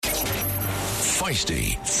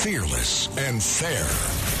Feisty, fearless, and fair.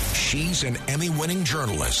 She's an Emmy-winning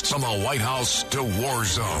journalist from the White House to war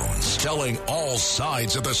zones, telling all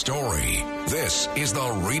sides of the story. This is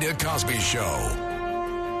The Rita Cosby Show.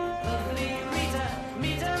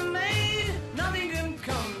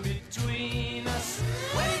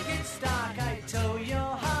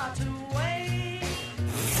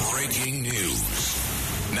 Breaking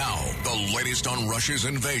news. Now, the latest on Russia's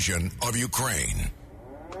invasion of Ukraine.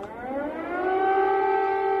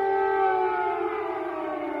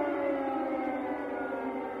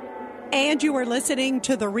 And you are listening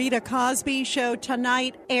to The Rita Cosby Show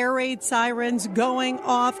tonight. Air raid sirens going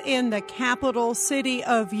off in the capital city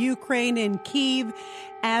of Ukraine, in Kyiv,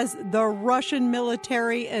 as the Russian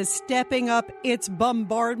military is stepping up its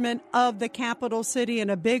bombardment of the capital city in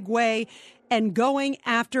a big way and going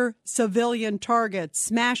after civilian targets,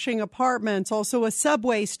 smashing apartments, also a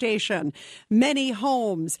subway station, many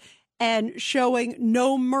homes, and showing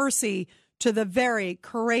no mercy to the very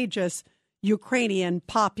courageous Ukrainian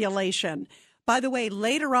population. By the way,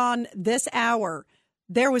 later on this hour,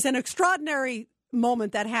 there was an extraordinary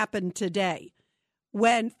moment that happened today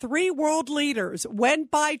when 3 world leaders went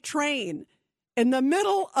by train in the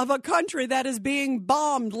middle of a country that is being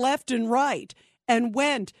bombed left and right and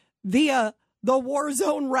went via the war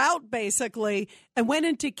zone route, basically, and went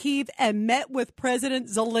into Kyiv and met with President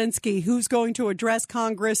Zelensky, who's going to address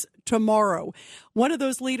Congress tomorrow. One of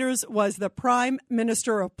those leaders was the Prime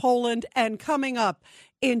Minister of Poland. And coming up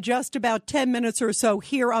in just about 10 minutes or so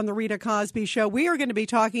here on The Rita Cosby Show, we are going to be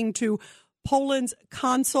talking to Poland's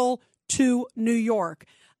consul to New York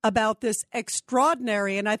about this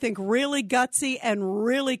extraordinary and I think really gutsy and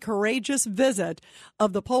really courageous visit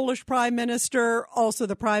of the Polish Prime Minister, also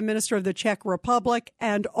the Prime Minister of the Czech Republic,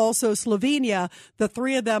 and also Slovenia, the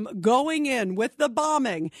 3 of them going in with the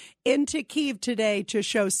bombing into Kyiv today to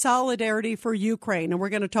show solidarity for Ukraine. And we're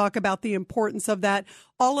going to talk about the importance of that.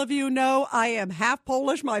 All of you know I am half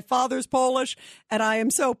Polish. My father's Polish, and I am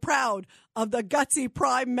so proud of the gutsy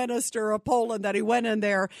Prime Minister of Poland that he went in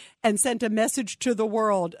there and sent a message to the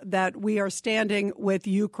world that we are standing with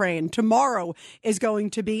Ukraine. Tomorrow is going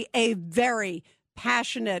to be a very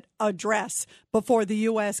passionate address before the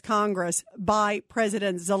U.S. Congress by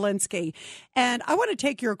President Zelensky. And I want to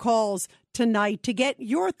take your calls tonight to get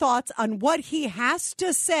your thoughts on what he has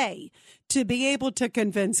to say to be able to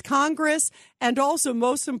convince Congress and also,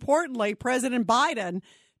 most importantly, President Biden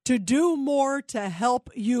to do more to help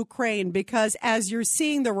Ukraine, because as you're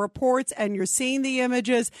seeing the reports and you're seeing the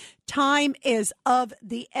images, time is of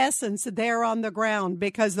the essence there on the ground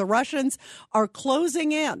because the Russians are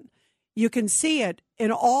closing in. You can see it in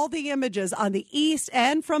all the images on the east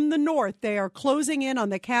and from the north. They are closing in on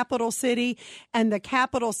the capital city, and the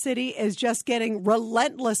capital city is just getting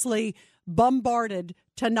relentlessly bombarded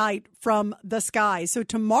tonight from the sky. So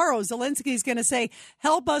tomorrow, Zelensky is going to say,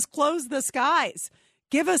 help us close the skies.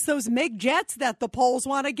 Give us those MiG jets that the Poles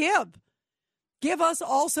want to give. Give us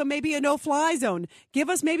also maybe a no-fly zone. Give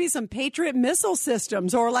us maybe some Patriot missile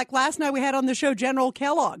systems. Or like last night we had on the show, General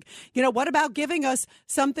Kellogg. You know, what about giving us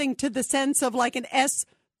something to the sense of like an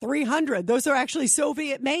S-300? Those are actually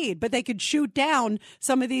Soviet-made, but they could shoot down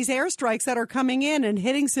some of these airstrikes that are coming in and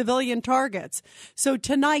hitting civilian targets. So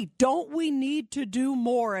tonight, don't we need to do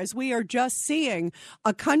more as we are just seeing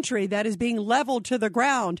a country that is being leveled to the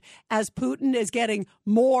ground as Putin is getting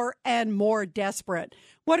more and more desperate?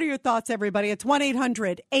 What are your thoughts, everybody? It's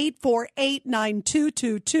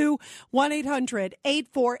 1-800-848-9222,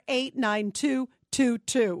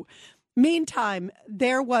 1-800-848-9222. Meantime,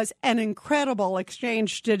 there was an incredible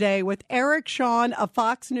exchange today with Eric Shawn of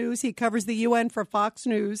Fox News. He covers the UN for Fox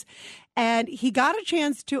News, and he got a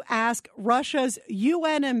chance to ask Russia's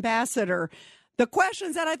UN ambassador the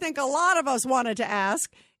questions that I think a lot of us wanted to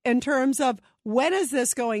ask in terms of when is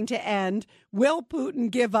this going to end? Will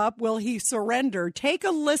Putin give up? Will he surrender? Take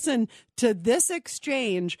a listen to this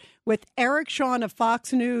exchange with Eric Shawn of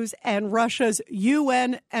Fox News and Russia's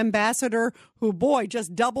UN ambassador, who, boy,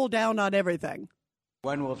 just doubled down on everything.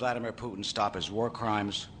 When will Vladimir Putin stop his war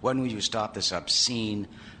crimes? When will you stop this obscene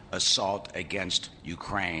assault against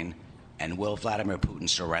Ukraine? And will Vladimir Putin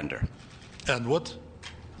surrender? And what?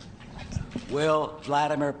 Will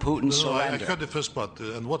Vladimir Putin surrender? I heard the first part.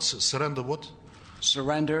 And what's surrender what?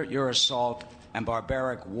 Surrender your assault and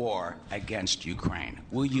barbaric war against Ukraine.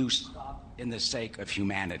 Will you stop in the sake of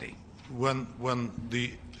humanity? When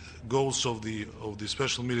the goals of the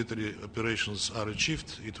special military operations are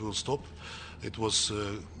achieved, it will stop. It was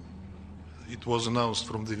it was announced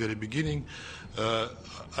from the very beginning.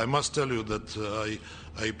 I must tell you that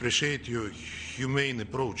I appreciate your humane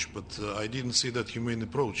approach, but I didn't see that humane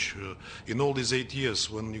approach. In all these 8 years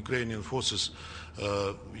when Ukrainian forces,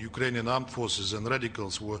 Ukrainian armed forces and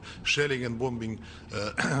radicals were shelling and bombing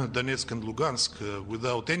Donetsk and Lugansk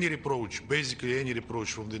without any reproach, basically any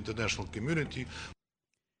reproach from the international community.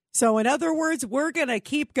 So in other words, we're going to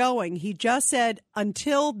keep going. He just said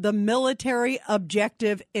until the military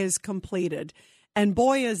objective is completed. And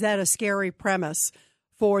boy, is that a scary premise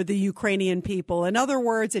for the Ukrainian people. In other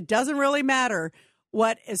words, it doesn't really matter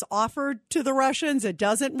what is offered to the Russians. It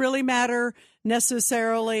doesn't really matter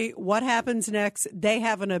necessarily what happens next. They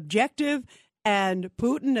have an objective, and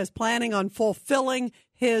Putin is planning on fulfilling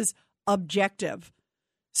his objective.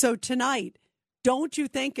 So tonight, don't you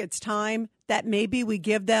think it's time that maybe we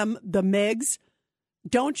give them the MiGs?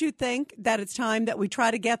 Don't you think that it's time that we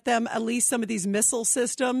try to get them at least some of these missile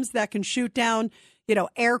systems that can shoot down,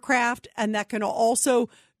 aircraft, and that can also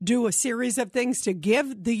do a series of things to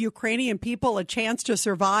give the Ukrainian people a chance to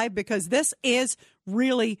survive? Because this is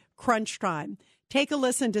really crunch time. Take a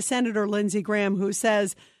listen to Senator Lindsey Graham, who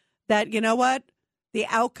says that, you know what, the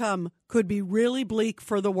outcome could be really bleak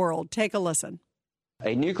for the world. Take a listen.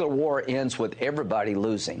 A nuclear war ends with everybody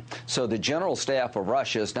losing. So the general staff of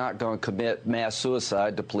Russia is not going to commit mass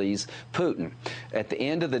suicide to please Putin. At the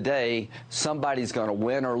end of the day, somebody's going to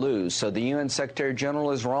win or lose. So the UN Secretary General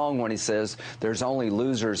is wrong when he says there's only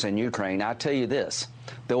losers in Ukraine. I tell you this,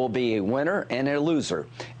 there will be a winner and a loser.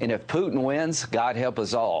 And if Putin wins, God help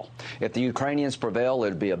us all. If the Ukrainians prevail,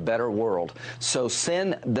 it'll be a better world. So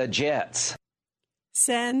send the jets.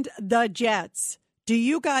 Send the jets. Do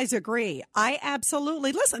you guys agree? I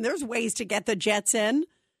absolutely. Listen, there's ways to get the jets in.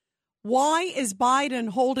 Why is Biden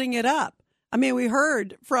holding it up? I mean, we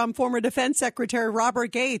heard from former Defense Secretary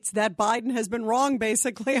Robert Gates that Biden has been wrong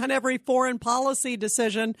basically on every foreign policy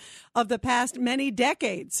decision of the past many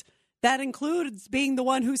decades. That includes being the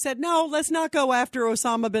one who said, no, let's not go after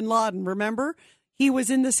Osama bin Laden. Remember? He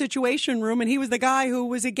was in the Situation Room and he was the guy who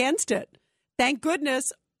was against it. Thank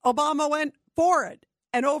goodness Obama went for it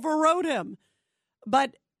and overrode him.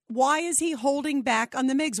 But why is he holding back on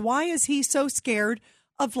the MiGs? Why is he so scared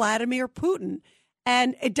of Vladimir Putin?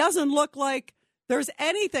 And it doesn't look like there's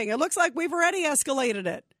anything. It looks like we've already escalated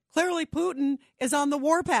it. Clearly, Putin is on the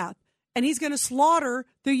warpath, and he's going to slaughter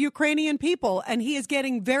the Ukrainian people. And he is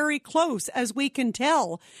getting very close, as we can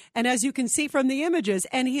tell. And as you can see from the images,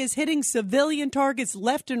 and he is hitting civilian targets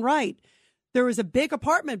left and right. There was a big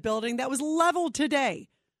apartment building that was leveled today,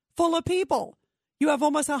 full of people. You have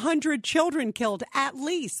almost 100 children killed, at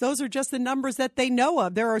least. Those are just the numbers that they know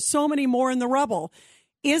of. There are so many more in the rubble.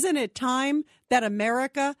 Isn't it time that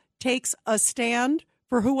America takes a stand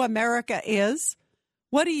for who America is?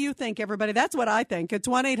 What do you think, everybody? That's what I think. It's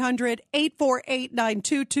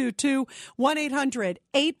 1-800-848-9222,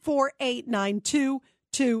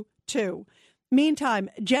 1-800-848-9222. Meantime,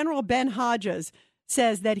 General Ben Hodges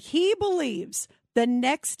says that he believes the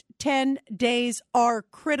next 10 days are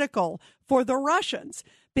critical for the Russians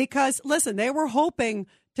because, listen, they were hoping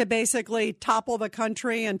to basically topple the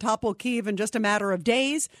country and topple Kyiv in just a matter of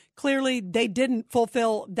days. Clearly, they didn't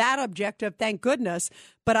fulfill that objective, thank goodness,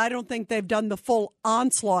 but I don't think they've done the full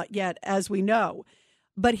onslaught yet, as we know.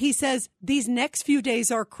 But he says these next few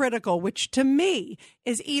days are critical, which to me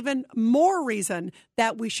is even more reason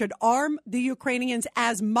that we should arm the Ukrainians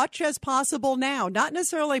as much as possible now, not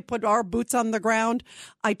necessarily put our boots on the ground.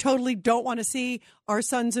 I totally don't want to see our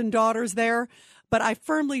sons and daughters there, but I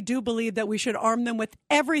firmly do believe that we should arm them with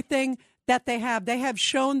everything that they have. They have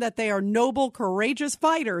shown that they are noble, courageous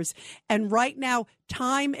fighters. And right now,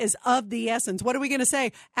 time is of the essence. What are we going to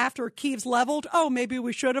say after Kyiv's leveled? Oh, maybe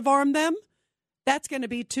we should have armed them. That's going to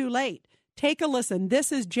be too late. Take a listen.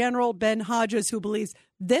 This is General Ben Hodges, who believes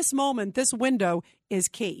this moment, this window is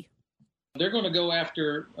key. They're going to go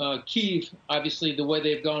after Kyiv, obviously, the way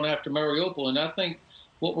they've gone after Mariupol. And I think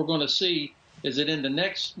what we're going to see is that in the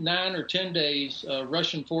next 9 or 10 days,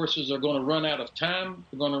 Russian forces are going to run out of time,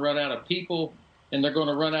 they're going to run out of people, and they're going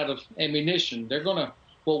to run out of ammunition. They're going to,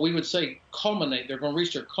 what we would say, culminate. They're going to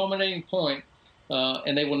reach their culminating point.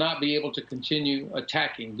 And they will not be able to continue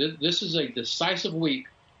attacking. This is a decisive week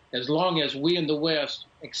as long as we in the West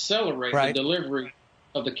accelerate the delivery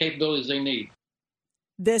of the capabilities they need.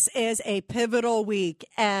 This is a pivotal week,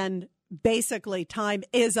 and basically time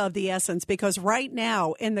is of the essence because right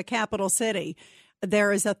now in the capital city,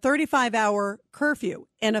 there is a 35-hour curfew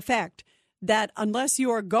in effect that unless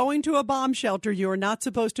you are going to a bomb shelter, you are not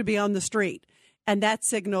supposed to be on the street. And that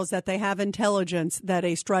signals that they have intelligence that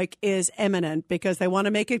a strike is imminent because they want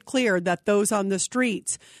to make it clear that those on the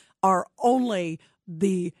streets are only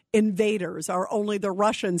the invaders, are only the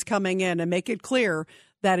Russians coming in, and make it clear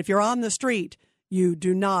that if you're on the street, you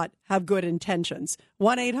do not have good intentions.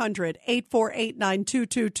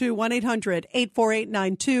 1-800-848-9222,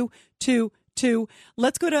 1-800-848-9222.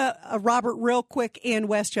 Let's go to Robert real quick in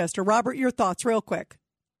Westchester. Robert, your thoughts real quick.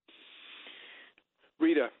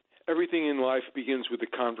 Rita, everything in life begins with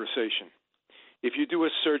a conversation. If you do a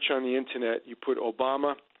search on the internet, you put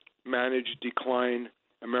Obama, manage, decline,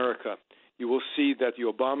 America, you will see that the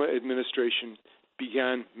Obama administration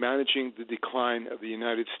began managing the decline of the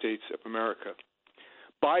United States of America.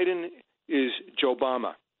 Biden is Joe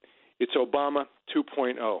Obama. It's Obama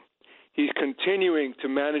 2.0. He's continuing to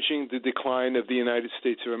managing the decline of the United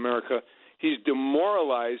States of America. He's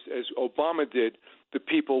demoralized, as Obama did, the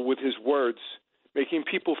people with his words, making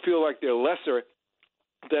people feel like they're lesser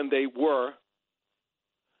than they were.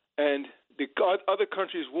 And the other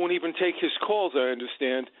countries won't even take his calls, I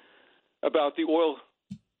understand, about the oil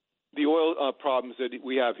problems that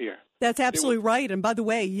we have here. That's absolutely right. And by the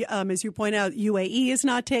way, as you point out, UAE is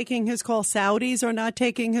not taking his call. Saudis are not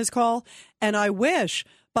taking his call. And I wish,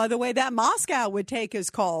 by the way, that Moscow would take his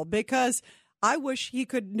call, because I wish he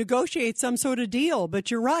could negotiate some sort of deal. But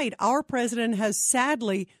you're right. Our president has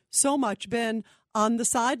sadly so much been on the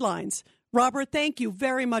sidelines. Robert, thank you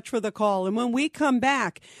very much for the call. And when we come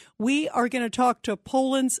back, we are going to talk to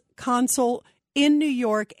Poland's consul in New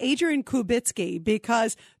York, Adrian Kubicki,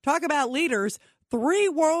 because talk about leaders, 3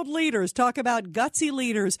 world leaders, talk about gutsy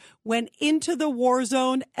leaders, went into the war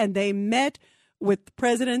zone, and they met with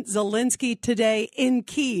President Zelensky today in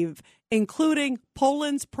Kyiv, including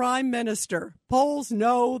Poland's prime minister. Poles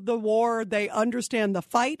know the war, they understand the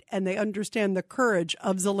fight, and they understand the courage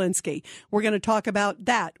of Zelensky. We're going to talk about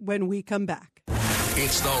that when we come back.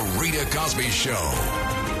 It's the Rita Cosby Show.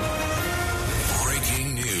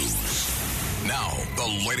 Breaking news. Now,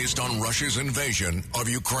 the latest on Russia's invasion of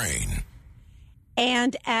Ukraine.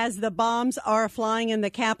 And as the bombs are flying in the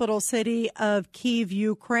capital city of Kyiv,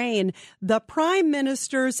 Ukraine, the prime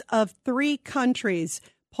ministers of 3 countries,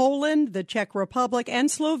 Poland, the Czech Republic, and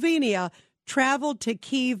Slovenia, traveled to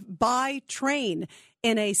Kyiv by train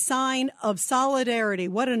in a sign of solidarity.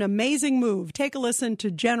 What an amazing move. Take a listen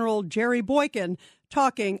to General Jerry Boykin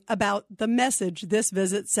talking about the message this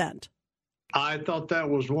visit sent. I thought that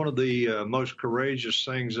was one of the most courageous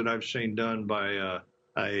things that I've seen done by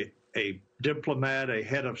a diplomat, a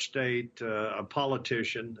head of state, a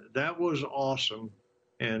politician. That was awesome.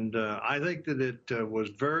 And I think that it was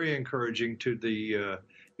very encouraging to the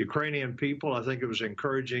Ukrainian people. I think it was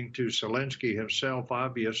encouraging to Zelensky himself,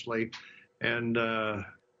 obviously. And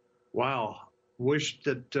wow, wish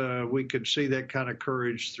that we could see that kind of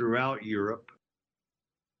courage throughout Europe.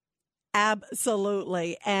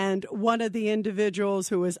 Absolutely. And one of the individuals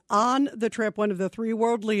who was on the trip, one of the 3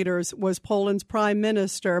 world leaders, was Poland's Prime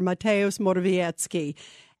Minister, Mateusz Morawiecki.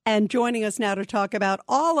 And joining us now to talk about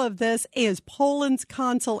all of this is Poland's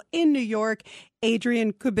consul in New York,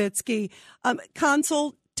 Adrian Kubicki.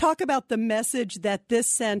 Consul, talk about the message that this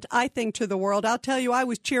sent, I think, to the world. I'll tell you, I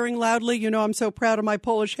was cheering loudly. You know, I'm so proud of my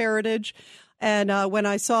Polish heritage. And when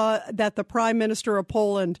I saw that the Prime Minister of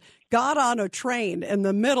Poland got on a train in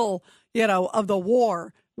the middle, of the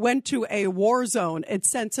war, went to a war zone, it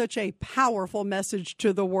sent such a powerful message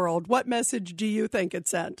to the world. What message do you think it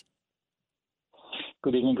sent?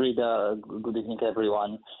 Good evening, Rita. Good evening,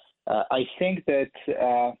 everyone. I think that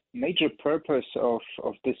major purpose of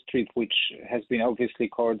this trip, which has been obviously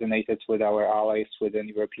coordinated with our allies within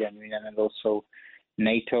the European Union and also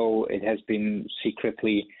NATO, it has been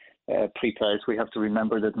secretly prepared. We have to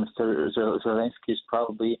remember that Mr. Zelensky is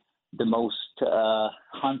probably the most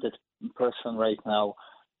hunted person right now.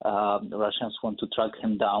 The Russians want to track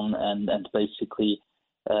him down and basically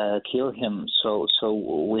kill him. So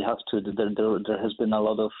we have to. There has been a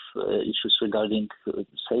lot of issues regarding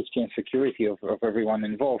safety and security of everyone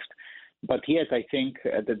involved. But yet, I think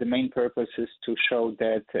that the main purpose is to show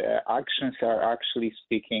that actions are actually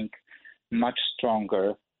speaking much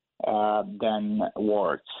stronger than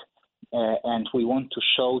words. And we want to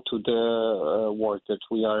show to the world that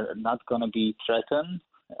we are not going to be threatened.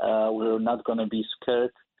 We're not going to be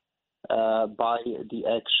scared by the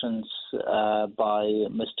actions by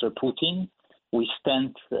Mr. Putin. We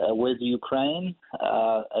stand with Ukraine.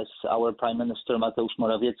 As our Prime Minister Mateusz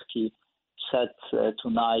Morawiecki said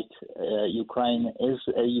tonight, Ukraine is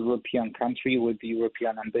a European country with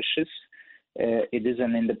European ambitions. It is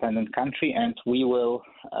an independent country, and we will,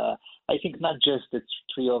 I think not just the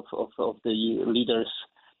 3 of the leaders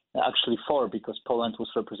actually 4, because Poland was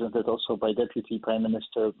represented also by Deputy Prime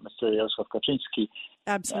Minister Mr. Jarosław Kaczyński.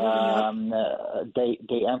 Absolutely.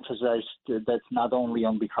 They emphasized that not only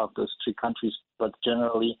on behalf of those 3 countries, but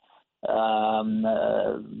generally on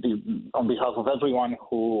behalf of everyone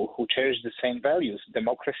who shares the same values,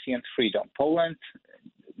 democracy and freedom. Poland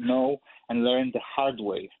know and learn the hard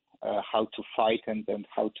way how to fight and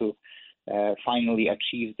how to finally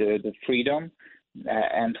achieve the freedom.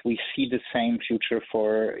 And we see the same future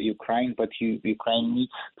for Ukraine, but Ukraine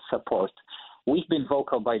needs support. We've been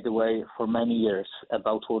vocal, by the way, for many years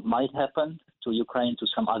about what might happen to Ukraine, to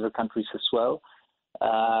some other countries as well.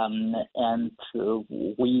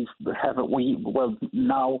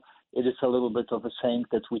 Now it is a little bit of a saying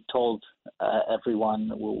that we told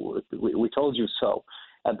everyone, we told you so,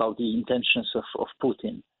 about the intentions of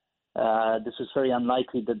Putin. This is very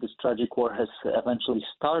unlikely that this tragic war has eventually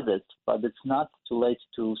started, but it's not too late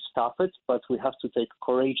to stop it. But we have to take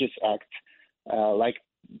courageous acts, like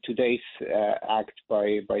today's act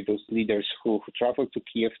by those leaders who traveled to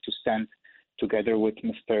Kiev to stand together with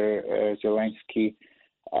Mr. Zelensky.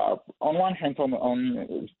 On one hand,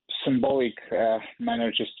 on symbolic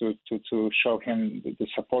manner, just to show him the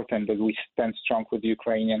support and that we stand strong with the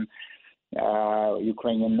Ukrainian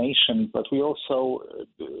nation, but we also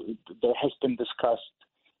there has been discussed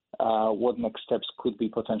what next steps could be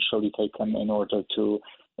potentially taken in order to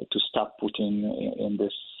stop Putin in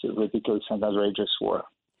this ridiculous and outrageous war.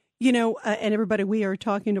 You know, and everybody, we are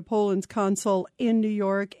talking to Poland's consul in New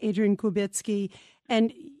York, Adrian Kubicki,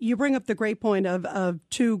 and you bring up the great point of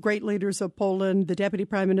 2 great leaders of Poland, the Deputy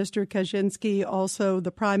Prime Minister Kaczynski, also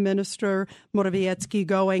the Prime Minister Morawiecki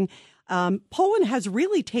going. Poland has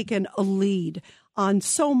really taken a lead on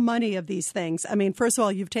so many of these things. I mean, first of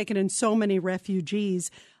all, you've taken in so many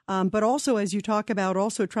refugees, but also, as you talk about,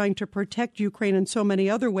 also trying to protect Ukraine in so many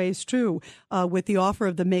other ways, too, with the offer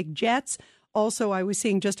of the MiG jets. Also, I was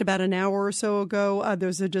seeing just about an hour or so ago,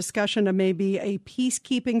 there's a discussion of maybe a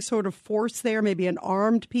peacekeeping sort of force there, maybe an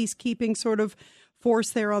armed peacekeeping sort of force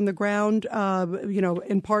there on the ground,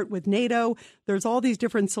 in part with NATO. There's all these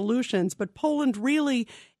different solutions, but Poland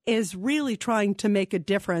is really trying to make a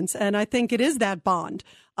difference. And I think it is that bond.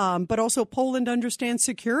 But also Poland understands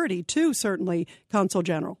security, too, certainly, Consul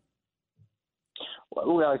General.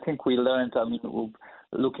 Well, I think we learned,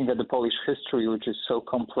 looking at the Polish history, which is so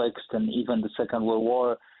complex, and even the Second World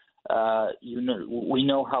War, we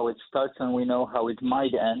know how it starts and we know how it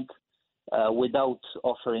might end without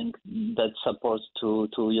offering that support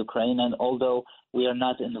to Ukraine. And although we are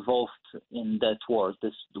not involved in that war,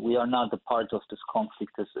 we are not a part of this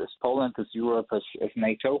conflict as Poland, as Europe, as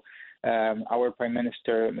NATO. Our Prime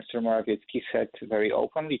Minister, Mr. Morawiecki, said very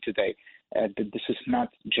openly today that this is not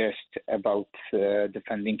just about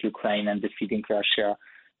defending Ukraine and defeating Russia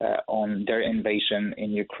on their invasion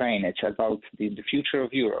in Ukraine. It's about the future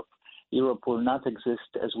of Europe. Europe will not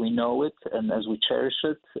exist as we know it and as we cherish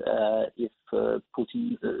it if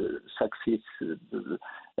Putin succeeds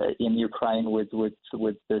in Ukraine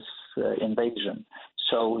with this invasion.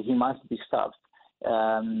 So he must be stopped.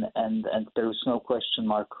 And there is no question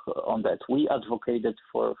mark on that. We advocated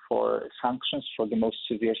for sanctions, for the most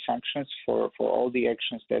severe sanctions, for all the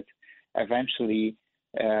actions that eventually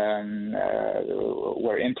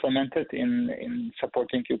were implemented in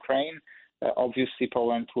supporting Ukraine. Obviously,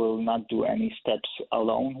 Poland will not do any steps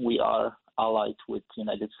alone. We are allied with the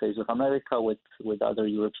United States of America, with other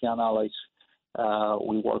European allies.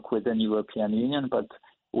 We work within the European Union, but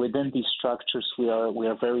within these structures, we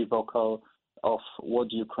are very vocal of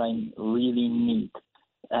what Ukraine really needs.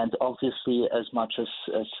 And obviously, as much as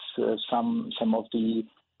some of the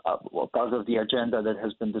part of the agenda that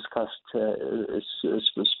has been discussed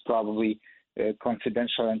is probably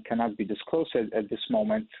confidential and cannot be disclosed at this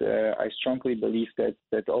moment, I strongly believe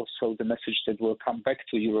that also the message that will come back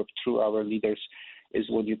to Europe through our leaders is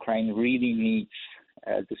what Ukraine really needs.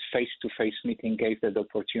 This face-to-face meeting gave that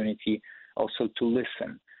opportunity also to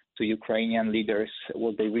listen to Ukrainian leaders,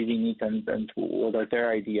 what they really need and what are their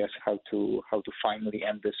ideas how to finally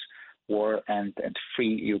end this war and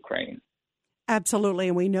free Ukraine. Absolutely.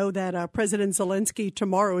 And we know that President Zelensky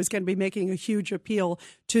tomorrow is going to be making a huge appeal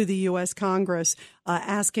to the U.S. Congress,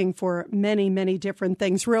 asking for many, many different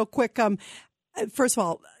things. Real quick, first of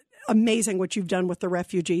all, amazing what you've done with the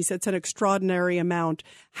refugees. It's an extraordinary amount.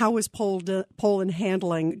 How is Poland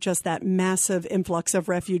handling just that massive influx of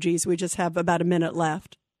refugees? We just have about a minute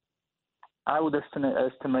left. I would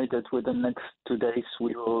estimate that within the next 2 days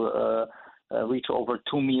we will reach over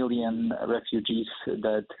 2 million refugees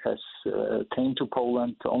that has came to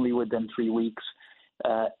Poland only within 3 weeks.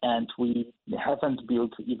 and we haven't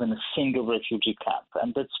built even a single refugee camp,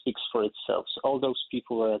 and that speaks for itself. So all those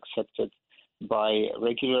people were accepted by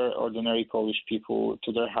regular, ordinary Polish people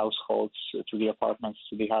to their households, to the apartments,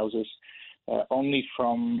 to the houses, only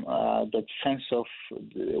from that sense of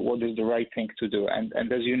what is the right thing to do. And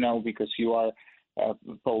as you know, because you are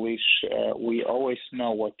Polish, we always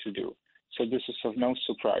know what to do. So this is of no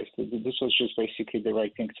surprise. This was just basically the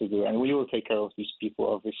right thing to do. And we will take care of these people,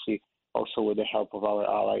 obviously, also with the help of our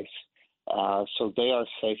allies. So they are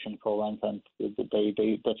safe in Poland, and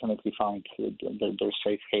they definitely found their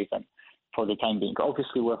safe haven for the time being.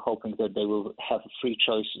 Obviously, we're hoping that they will have a free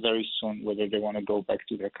choice very soon, whether they want to go back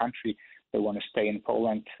to their country, they want to stay in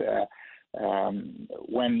Poland,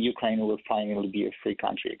 when Ukraine will finally be a free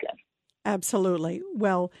country again. Absolutely.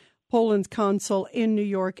 Well, Poland's consul in New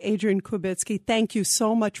York, Adrian Kubicki, thank you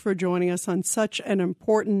so much for joining us on such an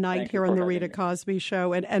important night here on the Rita Cosby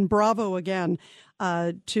Show. And bravo again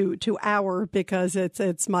to our, because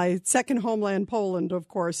it's my second homeland, Poland, of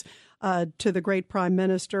course, to the great Prime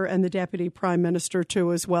Minister and the Deputy Prime Minister,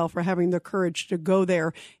 too, as well, for having the courage to go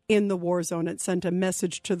there in the war zone. It sent a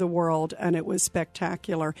message to the world, and it was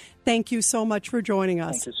spectacular. Thank you so much for joining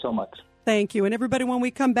us. Thank you so much. Thank you. And everybody, when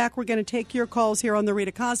we come back, we're going to take your calls here on The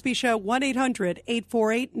Rita Cosby Show,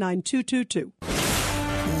 1-800-848-9222.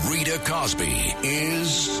 Rita Cosby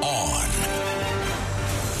is on.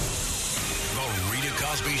 The Rita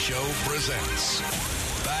Cosby Show presents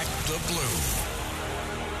Back the Blue.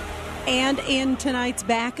 And in tonight's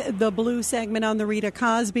Back the Blue segment on The Rita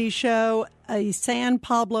Cosby Show, a San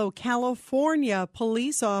Pablo, California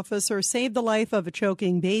police officer saved the life of a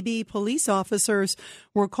choking baby. Police officers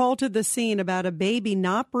were called to the scene about a baby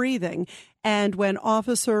not breathing. And when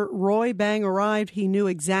Officer Roy Bang arrived, he knew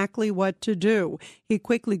exactly what to do. He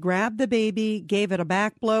quickly grabbed the baby, gave it a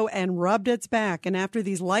back blow, and rubbed its back. And after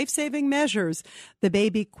these life-saving measures, the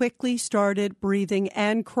baby quickly started breathing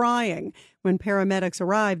and crying. When paramedics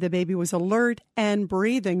arrived, the baby was alert and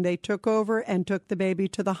breathing. They took over and took the baby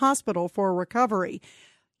to the hospital for recovery.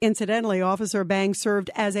 Incidentally, Officer Bang served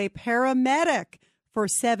as a paramedic for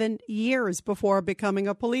 7 years before becoming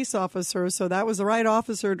a police officer, so that was the right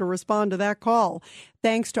officer to respond to that call.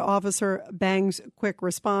 Thanks to Officer Bang's quick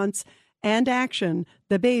response and action,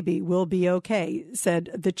 the baby will be okay, said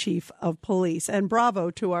the chief of police. And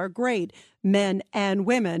bravo to our great men and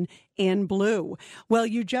women in blue. Well,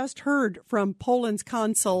 you just heard from Poland's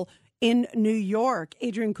consul in New York,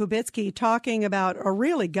 Adrian Kubicki, talking about a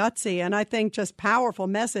really gutsy and I think just powerful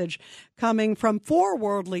message coming from 4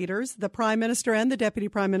 world leaders, the Prime Minister and the Deputy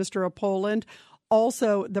Prime Minister of Poland,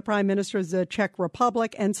 also the Prime Ministers of the Czech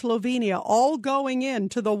Republic and Slovenia, all going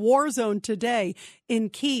into the war zone today in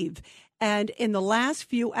Kyiv. And in the last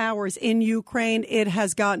few hours in Ukraine, it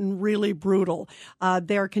has gotten really brutal.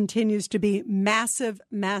 There continues to be massive,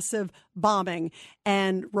 massive bombing.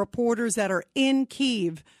 And reporters that are in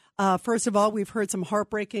Kyiv, first of all, we've heard some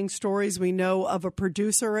heartbreaking stories. We know of a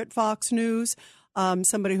producer at Fox News,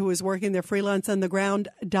 somebody who was working there freelance on the ground,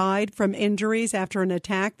 died from injuries after an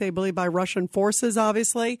attack, they believe by Russian forces,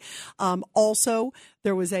 obviously. Also,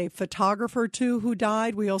 there was a photographer, too, who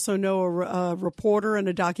died. We also know a reporter and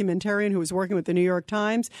a documentarian who was working with the New York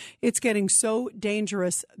Times. It's getting so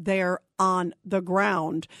dangerous there on the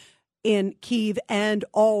ground in Kyiv and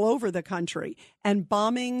all over the country. And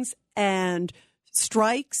bombings and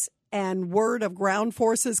strikes and word of ground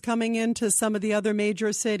forces coming into some of the other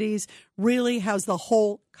major cities really has the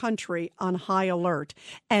whole country on high alert.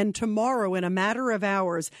 And tomorrow, in a matter of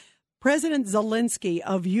hours, President Zelensky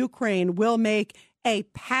of Ukraine will make a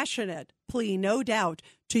passionate plea, no doubt,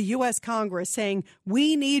 to U.S. Congress saying,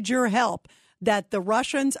 we need your help, that the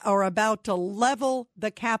Russians are about to level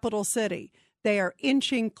the capital city. They are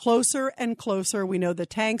inching closer and closer. We know the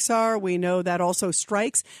tanks are. We know that also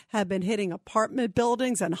strikes have been hitting apartment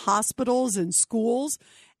buildings and hospitals and schools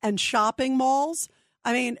and shopping malls.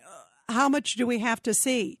 I mean, how much do we have to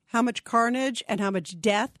see? How much carnage and how much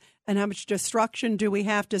death and how much destruction do we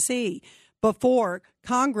have to see before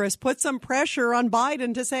Congress puts some pressure on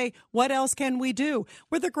Biden to say, what else can we do?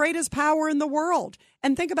 We're the greatest power in the world.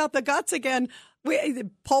 And think about the guts again.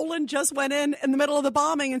 Poland just went in the middle of the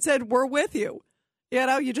bombing and said, we're with you. You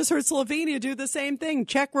know, you just heard Slovenia do the same thing.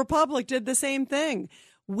 Czech Republic did the same thing.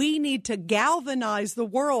 We need to galvanize the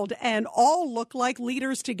world and all look like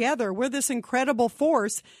leaders together. We're this incredible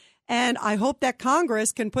force. And I hope that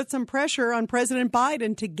Congress can put some pressure on President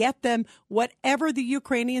Biden to get them whatever the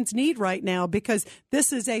Ukrainians need right now, because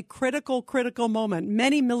this is a critical, critical moment.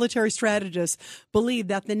 Many military strategists believe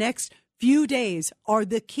that the next few days are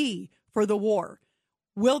the key for the war.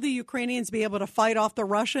 Will the Ukrainians be able to fight off the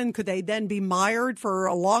Russian? Could they then be mired for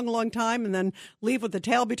a long, long time and then leave with the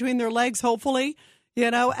tail between their legs, hopefully,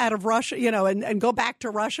 out of Russia, and go back to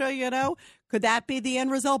Russia, Could that be the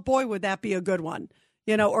end result? Boy, would that be a good one.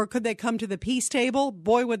 Or could they come to the peace table?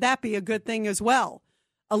 Boy, would that be a good thing as well.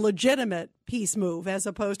 A legitimate peace move, as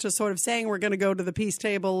opposed to sort of saying we're going to go to the peace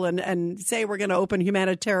table and say we're going to open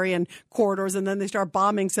humanitarian corridors and then they start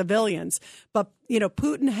bombing civilians. But,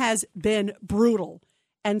 Putin has been brutal.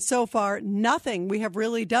 And so far, nothing we have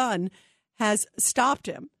really done has stopped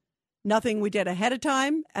him. Nothing we did ahead of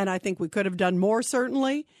time. And I think we could have done more,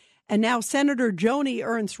 certainly. And now Senator Joni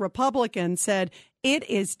Ernst, Republican, said it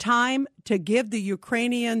is time to give the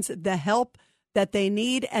Ukrainians the help that they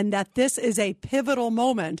need, and that this is a pivotal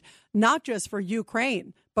moment, not just for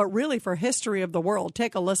Ukraine, but really for history of the world.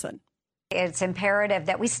 Take a listen. It's imperative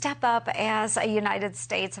that we step up as a United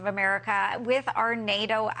States of America with our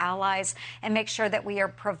NATO allies and make sure that we are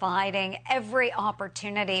providing every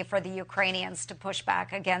opportunity for the Ukrainians to push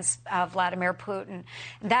back against Vladimir Putin.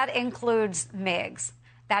 That includes MiGs.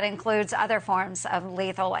 That includes other forms of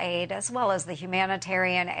lethal aid, as well as the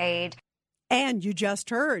humanitarian aid. And you just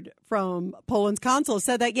heard from Poland's consul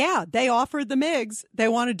said that, they offered the MiGs. They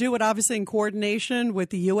want to do it, obviously, in coordination with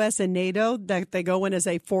the U.S. and NATO, that they go in as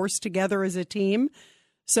a force together as a team.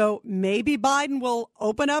 So maybe Biden will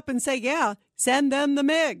open up and say, send them the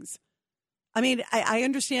MiGs. I mean, I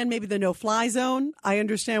understand maybe the no-fly zone. I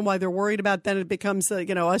understand why they're worried about then it becomes,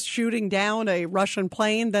 us shooting down a Russian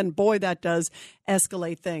plane. Then, boy, that does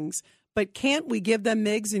escalate things. But can't we give them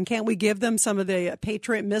MiGs and can't we give them some of the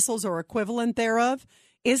Patriot missiles or equivalent thereof?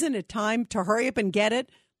 Isn't it time to hurry up and get it,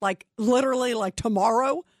 literally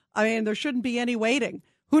tomorrow? I mean, there shouldn't be any waiting.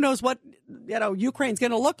 Who knows what, Ukraine's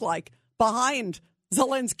going to look like behind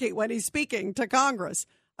Zelensky when he's speaking to Congress.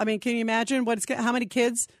 I mean, can you imagine how many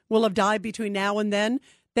kids will have died between now and then?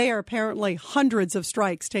 There are apparently hundreds of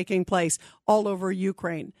strikes taking place all over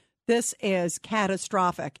Ukraine. This is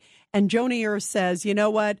catastrophic. And Joni Ernst says, you know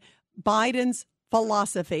what? Biden's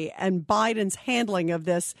philosophy and Biden's handling of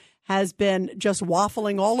this has been just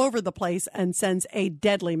waffling all over the place and sends a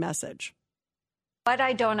deadly message. What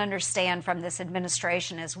I don't understand from this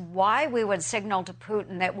administration is why we would signal to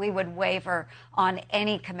Putin that we would waver on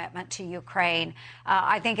any commitment to Ukraine.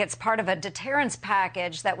 I think it's part of a deterrence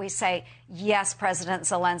package that we say, yes, President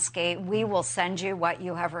Zelensky, we will send you what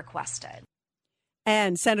you have requested.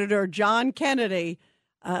 And Senator John Kennedy,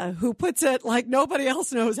 who puts it like nobody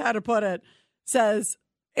else knows how to put it, says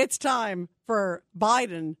it's time for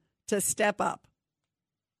Biden to step up.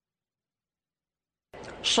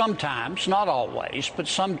 Sometimes, not always, but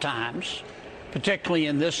sometimes, particularly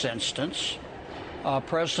in this instance,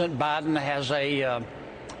 President Biden has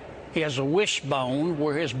a wishbone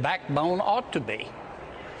where his backbone ought to be.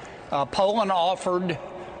 Poland offered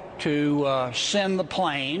to send the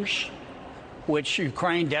planes, which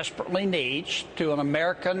Ukraine desperately needs, to an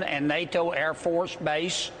American and NATO Air Force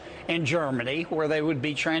base in Germany, where they would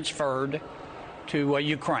be transferred to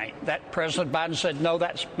Ukraine. That President Biden said, no,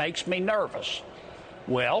 that makes me nervous.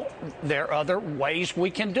 Well, there are other ways we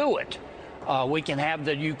can do it. We can have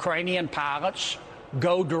the Ukrainian pilots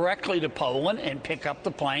go directly to Poland and pick up the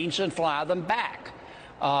planes and fly them back.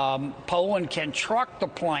 Poland can truck the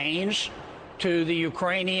planes to the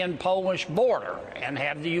Ukrainian-Polish border and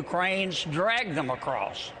have the Ukrainians drag them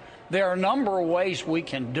across. There are a number of ways we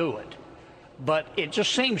can do it. But it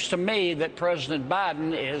just seems to me that President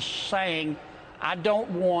Biden is saying, I don't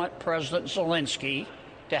want President Zelensky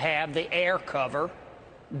to have the air cover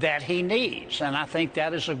that he needs. And I think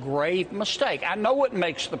that is a grave mistake. I know it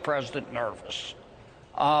makes the president nervous,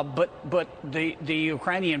 but the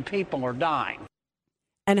Ukrainian people are dying.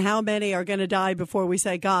 And how many are going to die before we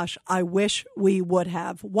say, gosh, I wish we would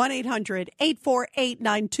have?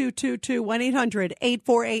 1-800-848-9222,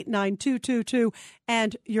 1-800-848-9222.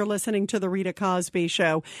 And you're listening to The Rita Cosby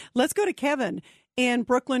Show. Let's go to Kevin in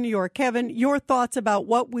Brooklyn, New York. Kevin, your thoughts about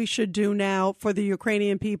what we should do now for the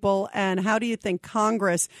Ukrainian people, and how do you think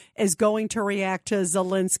Congress is going to react to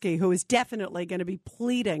Zelensky, who is definitely going to be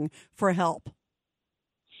pleading for help?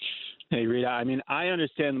 Hey, Rita, I mean, I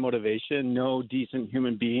understand the motivation. No decent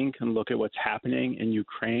human being can look at what's happening in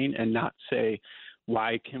Ukraine and not say,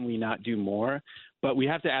 why can we not do more? But we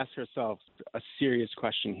have to ask ourselves a serious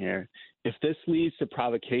question here. If this leads to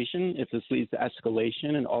provocation, if this leads to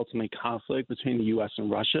escalation and ultimately conflict between the U.S.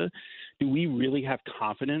 and Russia, do we really have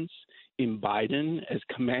confidence in Biden as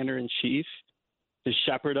commander-in-chief to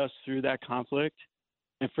shepherd us through that conflict?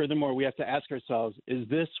 And furthermore, we have to ask ourselves, is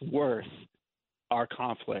this worth our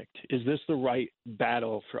conflict? Is this the right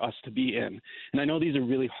battle for us to be in? And I know these are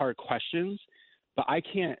really hard questions, But I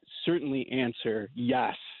can't certainly answer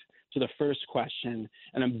yes to the first question,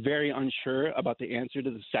 and I'm very unsure about the answer to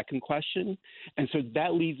the second question. And so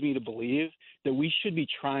that leads me to believe that we should be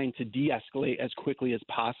trying to de-escalate as quickly as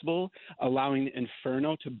possible, allowing the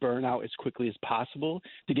inferno to burn out as quickly as possible,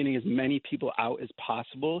 to getting as many people out as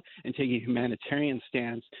possible, and taking a humanitarian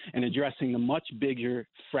stance and addressing the much bigger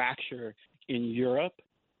fracture in Europe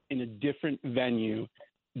in a different venue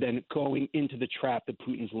than going into the trap that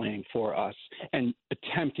Putin's laying for us and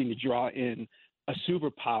attempting to draw in a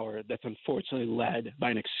superpower that's unfortunately led by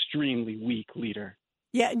an extremely weak leader.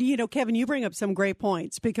 Yeah, Kevin, you bring up some great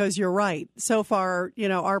points because you're right. So far,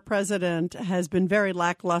 our president has been very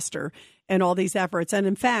lackluster in all these efforts. And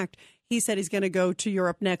in fact, he said he's going to go to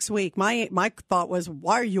Europe next week. My thought was,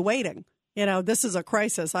 why are you waiting? This is a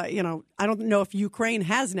crisis. I don't know if Ukraine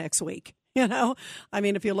has next week.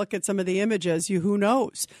 If you look at some of the images, who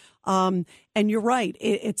knows? And you're right.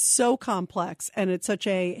 It's so complex and it's such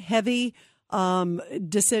a heavy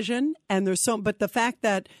decision. And but the fact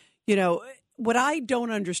that, what I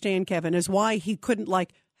don't understand, Kevin, is why he couldn't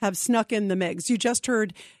have snuck in the MiGs. You just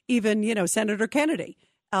heard even, Senator Kennedy.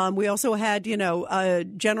 We also had,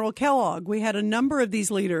 General Kellogg. We had a number of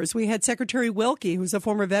these leaders. We had Secretary Wilkie, who's a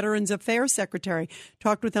former Veterans Affairs Secretary,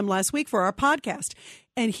 talked with him last week for our podcast.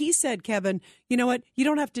 And he said, Kevin, you know what? You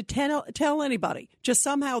don't have to tell anybody. Just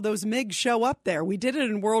somehow those MiGs show up there. We did it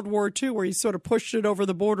in World War II where he sort of pushed it over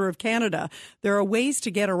the border of Canada. There are ways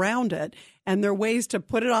to get around it, and there are ways to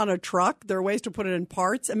put it on a truck. There are ways to put it in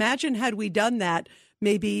parts. Imagine had we done that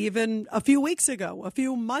maybe even a few weeks ago, a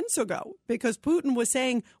few months ago, because Putin was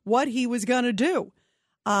saying what he was going to do.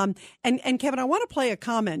 And Kevin, I want to play a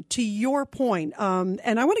comment to your point, and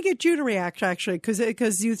I want to get you to react, actually,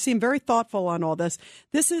 because you seem very thoughtful on all this.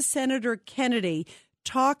 This is Senator Kennedy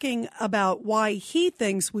talking about why he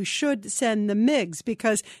thinks we should send the MiGs,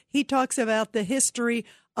 because he talks about the history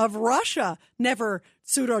of Russia never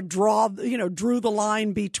sort of drew the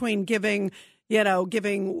line between giving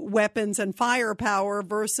weapons and firepower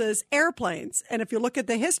versus airplanes. And if you look at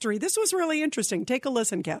the history, this was really interesting. Take a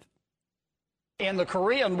listen, Kev. In the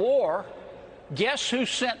Korean War, guess who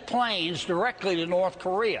sent planes directly to North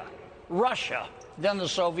Korea? Russia, then the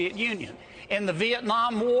Soviet Union. In the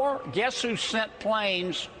Vietnam War, guess who sent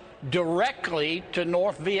planes directly to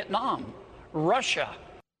North Vietnam? Russia.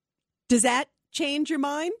 Does that change your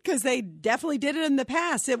mind? Because they definitely did it in the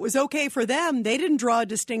past. It was okay for them. They didn't draw a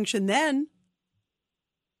distinction then.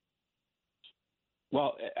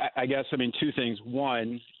 Well, I guess, two things.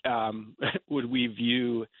 One, would we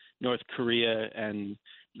view North Korea and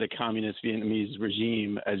the communist Vietnamese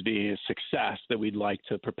regime as being a success that we'd like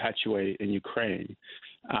to perpetuate in Ukraine?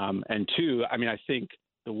 And two, I think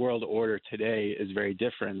the world order today is very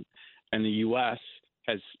different, and the U.S.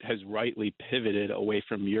 has rightly pivoted away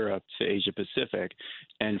from Europe to Asia Pacific.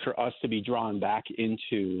 And for us to be drawn back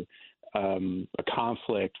into a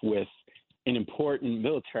conflict with an important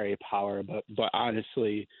military power, but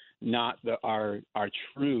honestly not our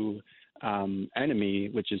true enemy,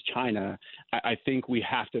 which is China, I think we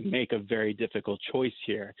have to make a very difficult choice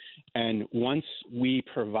here. And once we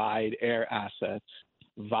provide air assets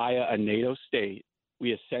via a NATO state,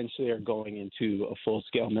 we essentially are going into a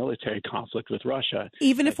full-scale military conflict with Russia.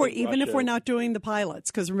 Even if we're not doing the pilots,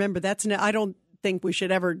 because remember, I don't think we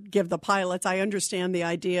should ever give the pilots. I understand the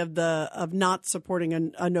idea of not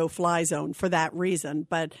supporting a no-fly zone for that reason,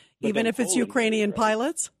 but even if it's Ukrainian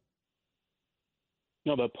pilots.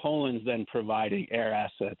 No, but Poland's then providing air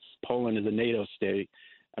assets. Poland is a NATO state.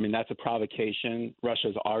 That's a provocation.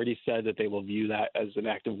 Russia's already said that they will view that as an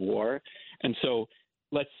act of war. And so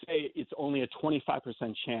let's say it's only a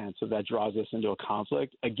 25% chance of that draws us into a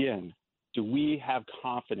conflict. Again, do we have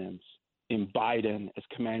confidence in Biden as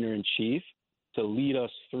commander-in-chief to lead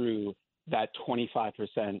us through that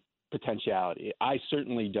 25% potentiality? I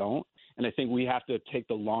certainly don't. And I think we have to take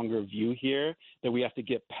the longer view here, that we have to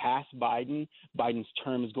get past Biden. Biden's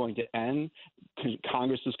term is going to end.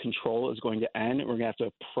 Congress's control is going to end. We're going to have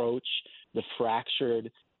to approach the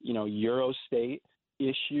fractured, Euro state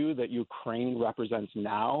issue that Ukraine represents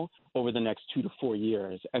now over the next 2 to 4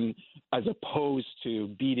 years. And as opposed to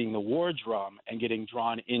beating the war drum and getting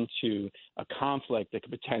drawn into a conflict that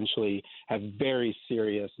could potentially have very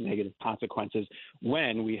serious negative consequences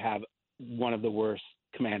when we have one of the worst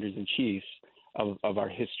commanders-in-chief of our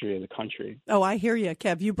history of the country. Oh, I hear you,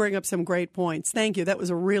 Kev. You bring up some great points. Thank you. That was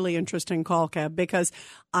a really interesting call, Kev, because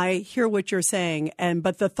I hear what you're saying.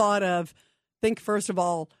 But the thought of, think first of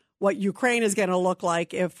all, what Ukraine is going to look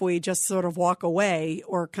like if we just sort of walk away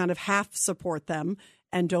or kind of half support them.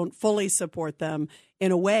 and don't fully support them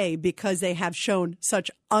in a way because they have shown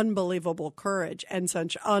such unbelievable courage and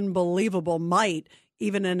such unbelievable might,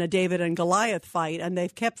 even in a David and Goliath fight, and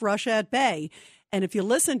they've kept Russia at bay. And if you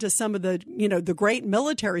listen to some of the, the great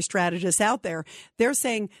military strategists out there, they're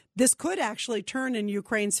saying this could actually turn in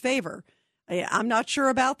Ukraine's favor. I'm not sure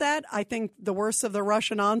about that. I think the worst of the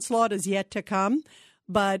Russian onslaught is yet to come.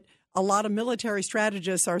 But a lot of military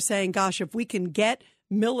strategists are saying, gosh, if we can get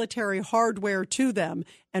military hardware to them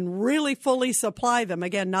and really fully supply them.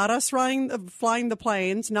 Again, not us flying the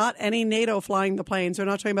planes, not any NATO flying the planes. They're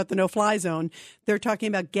not talking about the no-fly zone. They're talking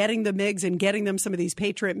about getting the MiGs and getting them some of these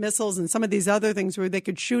Patriot missiles and some of these other things where they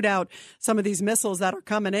could shoot out some of these missiles that are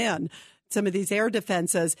coming in, some of these air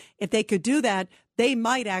defenses. If they could do that, they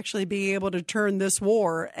might actually be able to turn this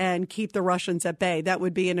war and keep the Russians at bay. That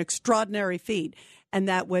would be an extraordinary feat. And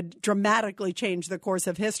that would dramatically change the course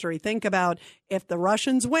of history. Think about if the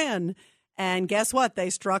Russians win, and guess what? They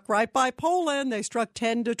struck right by Poland. They struck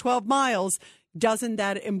 10 to 12 miles. Doesn't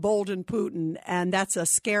that embolden Putin? And that's a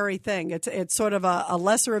scary thing. It's sort of a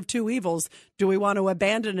lesser of two evils. Do we want to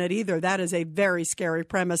abandon it either? That is a very scary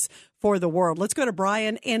premise for the world. Let's go to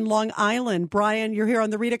Brian in Long Island. Brian, you're here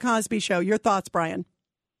on the Rita Cosby Show. Your thoughts, Brian?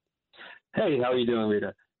 Hey, how are you doing,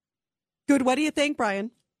 Rita? Good. What do you think,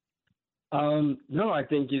 Brian? No, I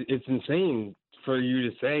think it's insane for you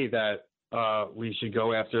to say that we should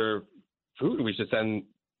go after Putin. We should send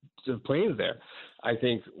planes there. I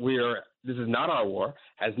think this is not our war,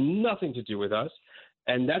 has nothing to do with us,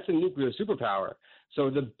 and that's a nuclear superpower. So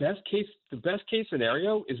the best case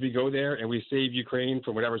scenario is we go there and we save Ukraine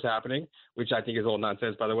from whatever's happening, which I think is all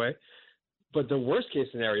nonsense, by the way. But the worst case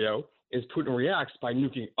scenario is Putin reacts by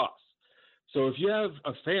nuking us. So if you have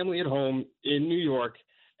a family at home in New York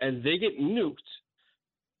and they get nuked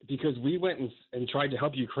because we went and tried to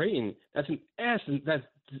help Ukraine, that's an essence.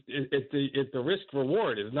 The risk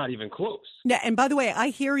reward is not even close. Yeah, and by the way, I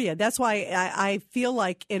hear you. That's why I feel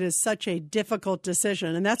like it is such a difficult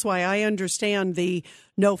decision, and that's why I understand the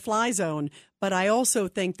no-fly zone. But I also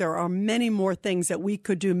think there are many more things that we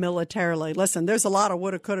could do militarily. Listen, there's a lot of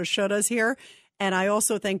woulda, coulda, shouldas here, and I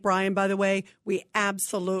also think, Brian, by the way, we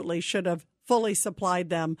absolutely should have fully supplied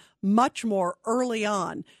them much more early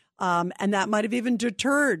on, and that might have even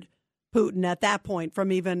deterred Putin at that point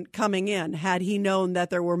from even coming in had he known that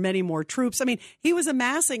there were many more troops. I mean, he was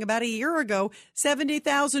amassing about a year ago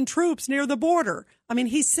 70,000 troops near the border. I mean,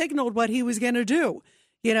 he signaled what he was going to do.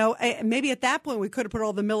 Maybe at that point we could have put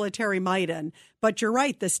all the military might in. But you're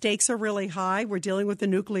right, the stakes are really high. We're dealing with the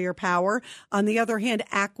nuclear power. On the other hand,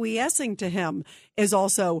 acquiescing to him is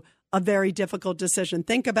also a very difficult decision.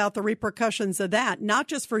 Think about the repercussions of that, not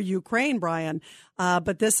just for Ukraine, Brian,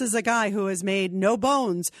 but this is a guy who has made no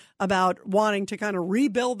bones about wanting to kind of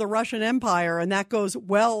rebuild the Russian Empire, and that goes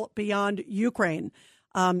well beyond Ukraine.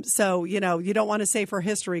 So, you don't want to say for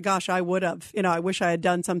history, gosh, I would have, I wish I had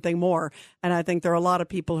done something more. And I think there are a lot of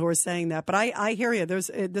people who are saying that. But I hear you.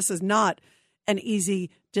 This is not an easy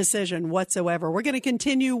decision whatsoever. We're going to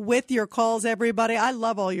continue with your calls, everybody. I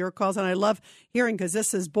love all your calls, and I love hearing because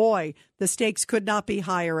this is, boy, the stakes could not be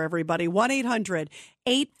higher, everybody.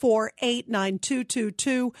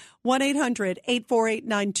 1-800-848-9222,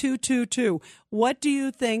 1-800-848-9222. What do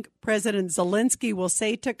you think President Zelensky will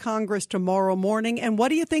say to Congress tomorrow morning, and what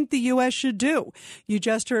do you think the U.S. should do? You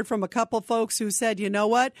just heard from a couple folks who said, you know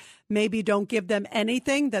what, maybe don't give them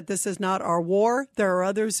anything, that this is not our war. There are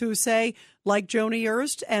others who say, like Joni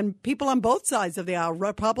Ernst, and people on both sides of the aisle,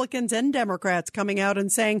 Republicans and Democrats, coming out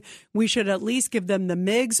and saying we should at least give them the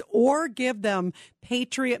MiGs or give them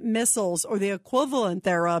Patriot missiles or the equivalent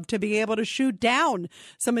thereof to be able to shoot down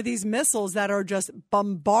some of these missiles that are just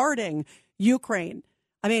bombarding Ukraine.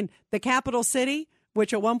 I mean, the capital city,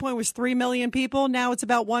 which at one point was 3 million people, now it's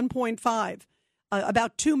about 1.5.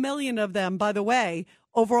 About 2 million of them, by the way,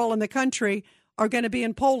 overall in the country, are going to be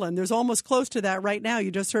in Poland. There's almost close to that right now. You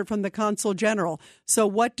just heard from the consul general. So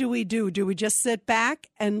what do we do? Do we just sit back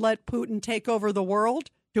and let Putin take over the world?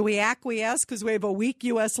 Do we acquiesce because we have a weak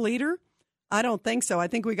U.S. leader? I don't think so. I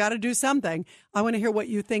think we got to do something. I want to hear what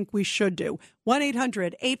you think we should do.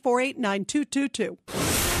 1-800-848-9222.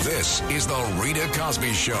 This is the Rita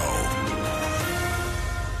Cosby Show.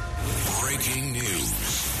 Breaking news.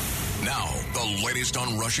 Now, the latest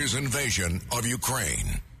on Russia's invasion of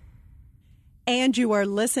Ukraine. And you are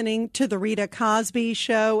listening to the Rita Cosby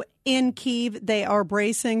Show. In Kyiv, they are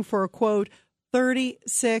bracing for, quote,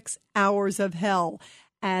 36 hours of hell,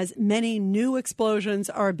 as many new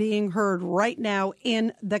explosions are being heard right now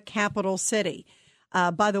in the capital city.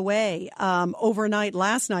 By the way, overnight,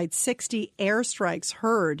 last night, 60 airstrikes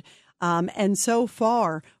heard. And so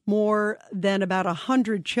far, more than about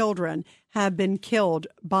 100 children have been killed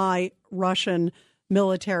by Russian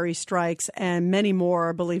military strikes, and many more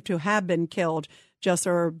are believed to have been killed, just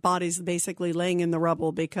their bodies basically laying in the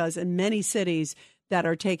rubble, because in many cities that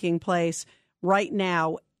are taking place right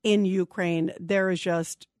now in Ukraine, there is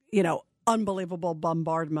just, unbelievable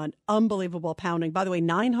bombardment, unbelievable pounding. By the way,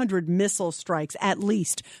 900 missile strikes at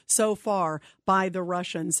least so far by the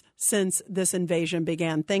Russians since this invasion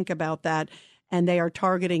began. Think about that. And they are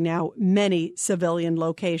targeting now many civilian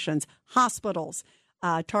locations, hospitals,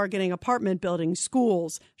 targeting apartment buildings,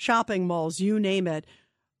 schools, shopping malls, you name it.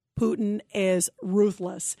 Putin is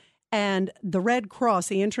ruthless. And the Red Cross,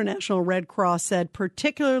 the International Red Cross, said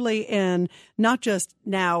particularly in not just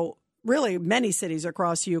now, really many cities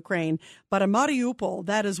across Ukraine, but in Mariupol,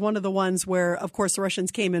 that is one of the ones where, of course, the Russians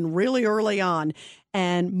came in really early on.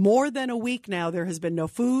 And more than a week now, there has been no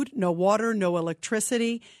food, no water, no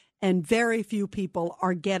electricity, and very few people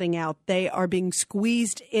are getting out. They are being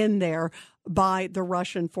squeezed in there by the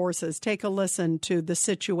Russian forces. Take a listen to the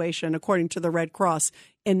situation, according to the Red Cross,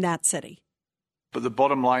 in that city. But the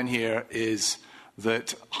bottom line here is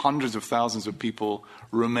that hundreds of thousands of people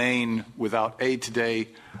remain without aid today.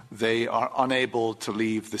 They are unable to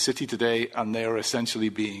leave the city today, and they are essentially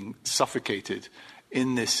being suffocated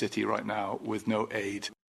in this city right now with no aid.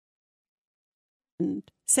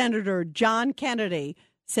 Senator John Kennedy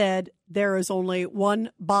said there is only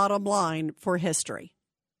one bottom line for history.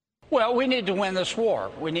 Well, we need to win this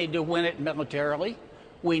war. We need to win it militarily.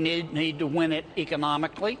 We need to win it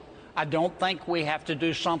economically. I don't think we have to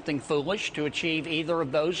do something foolish to achieve either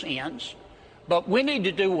of those ends. But we need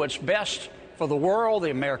to do what's best for the world, the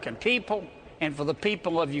American people, and for the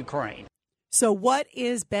people of Ukraine. So what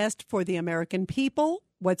is best for the American people?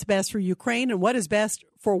 What's best for Ukraine? And what is best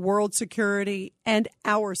for world security and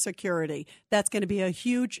our security? That's going to be a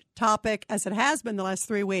huge topic, as it has been the last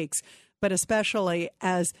 3 weeks, but especially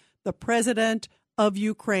as the president of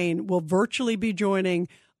Ukraine will virtually be joining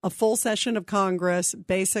a full session of Congress,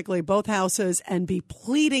 basically both houses, and be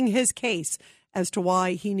pleading his case as to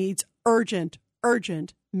why he needs urgent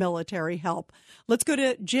military help. Let's go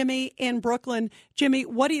to Jimmy in Brooklyn. Jimmy,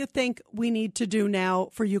 what do you think we need to do now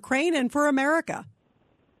for Ukraine and for America?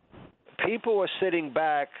 People are sitting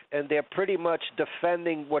back and they're pretty much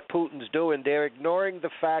defending what Putin's doing. They're ignoring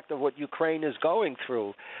the fact of what Ukraine is going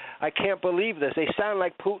through. I can't believe this. They sound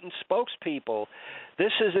like Putin's spokespeople.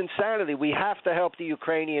 This is insanity. We have to help the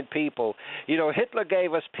Ukrainian people. Hitler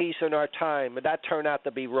gave us peace in our time, and that turned out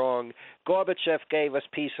to be wrong. Gorbachev gave us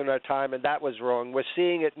peace in our time, and that was wrong. We're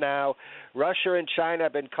seeing it now. Russia and China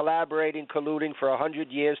have been collaborating, colluding for 100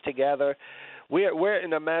 years together. We're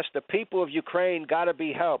in a mess. The people of Ukraine got to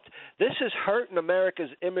be helped. This is hurting America's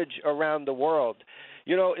image around the world.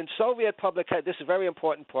 In Soviet publications, this is a very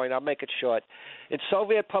important point. I'll make it short. In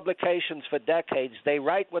Soviet publications for decades, they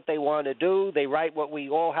write what they want to do. They write what we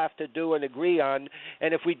all have to do and agree on.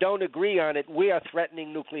 And if we don't agree on it, we are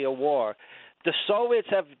threatening nuclear war. The Soviets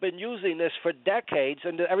have been using this for decades,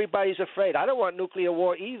 and everybody's afraid. I don't want nuclear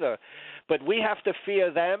war either. But we have to fear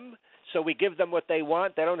them. So we give them what they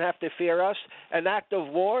want. They don't have to fear us. An act of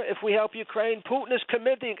war, if we help Ukraine, Putin is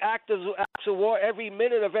committing acts of war every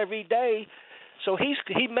minute of every day. So he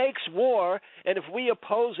makes war, and if we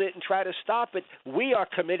oppose it and try to stop it, we are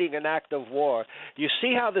committing an act of war. Do you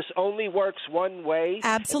see how this only works one way?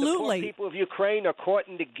 Absolutely. And the poor people of Ukraine are caught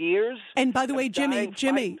in the gears. And by the way,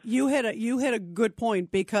 Jimmy, you hit a good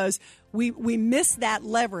point, because we missed that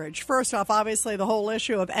leverage. First off, obviously, the whole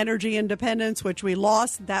issue of energy independence, which we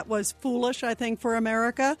lost, that was foolish, I think, for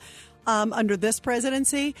America. Under this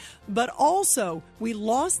presidency, but also we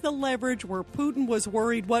lost the leverage where Putin was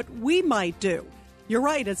worried what we might do. You're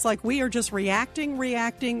right. It's like we are just reacting,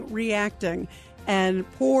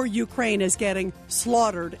 and poor Ukraine is getting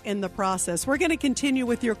slaughtered in the process. We're going to continue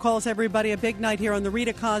with your calls, everybody. A big night here on the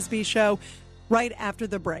Rita Cosby Show right after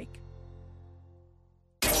the break.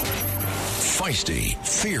 Feisty,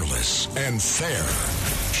 fearless, and fair.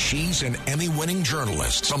 She's an Emmy-winning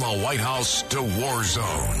journalist, from the White House to war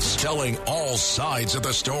zones, telling all sides of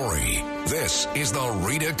the story. This is the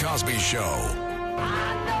Rita Cosby Show.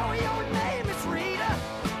 I know your name is Rita,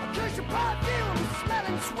 'cause your perfume is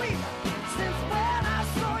smelling sweet. Since when I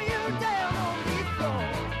saw you down on the floor.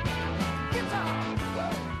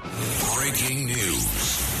 Breaking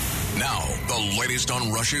news. Now, the latest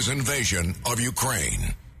on Russia's invasion of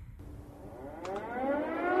Ukraine.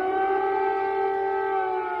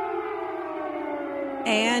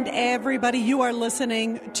 And everybody, you are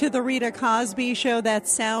listening to the Rita Cosby Show. That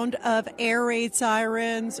sound of air raid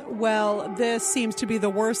sirens. Well, this seems to be the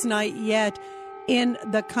worst night yet in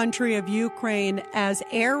the country of Ukraine, as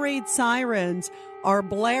air raid sirens are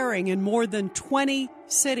blaring in more than 20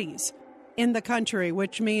 cities in the country,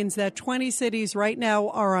 which means that 20 cities right now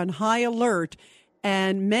are on high alert,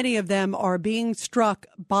 and many of them are being struck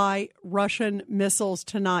by Russian missiles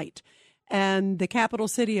tonight. And the capital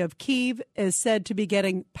city of Kyiv is said to be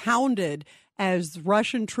getting pounded as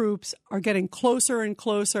Russian troops are getting closer and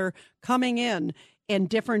closer, coming in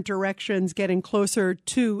different directions, getting closer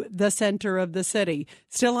to the center of the city.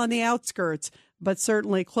 Still on the outskirts, but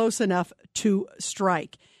certainly close enough to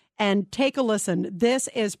strike. And take a listen. This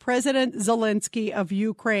is President Zelensky of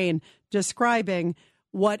Ukraine describing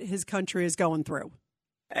what his country is going through.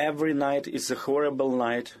 Every night is a horrible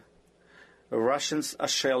night. Russians are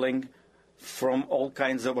shelling from all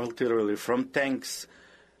kinds of artillery, from tanks.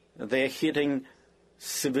 They're hitting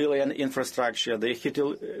civilian infrastructure. They're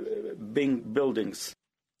hitting big buildings.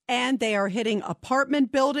 And they are hitting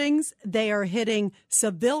apartment buildings. They are hitting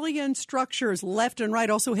civilian structures left and right.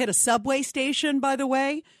 Also hit a subway station, by the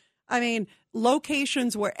way. I mean,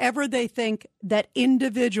 locations wherever they think that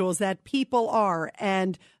individuals, that people are,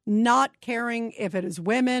 and not caring if it is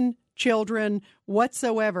women, children,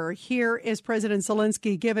 whatsoever. Here is President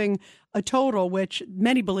Zelensky giving a total which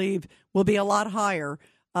many believe will be a lot higher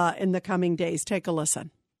in the coming days. Take a listen.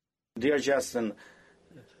 Dear Justin,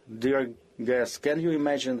 dear guests, can you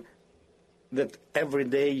imagine that every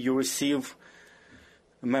day you receive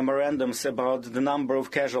memorandums about the number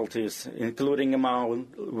of casualties, including among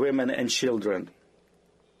women and children?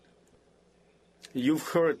 You've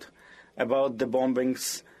heard about the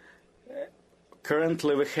bombings.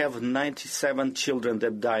 Currently, we have 97 children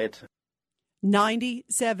that died.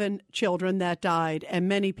 97 children that died, and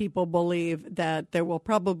many people believe that there will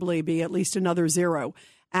probably be at least another 0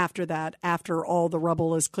 after that, after all the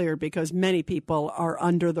rubble is cleared, because many people are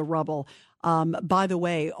under the rubble. By the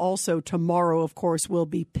way, also tomorrow, of course, will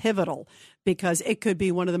be pivotal because it could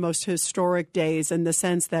be one of the most historic days in the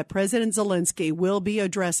sense that President Zelensky will be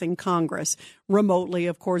addressing Congress remotely,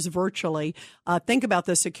 of course, virtually. Think about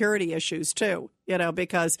the security issues, too,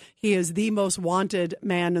 because he is the most wanted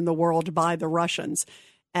man in the world by the Russians.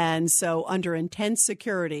 And so under intense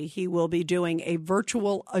security, he will be doing a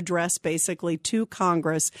virtual address basically to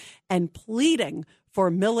Congress and pleading for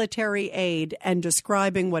military aid and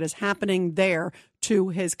describing what is happening there to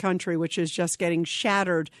his country, which is just getting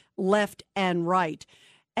shattered left and right.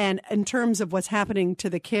 And in terms of what's happening to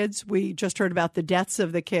the kids, we just heard about the deaths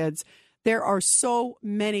of the kids. There are so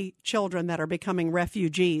many children that are becoming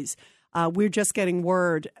refugees. We're just getting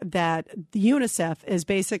word that the UNICEF is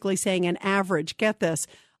basically saying an average, get this,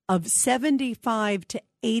 of 75 to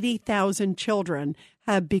 80,000 children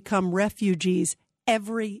have become refugees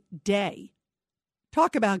every day.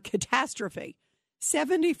 Talk about catastrophe.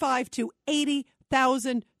 75 to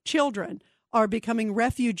 80,000 children are becoming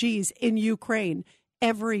refugees in Ukraine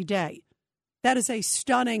every day. That is a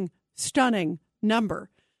stunning, stunning number.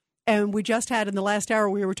 And we just had in the last hour,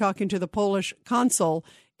 we were talking to the Polish consul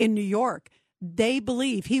in New York. They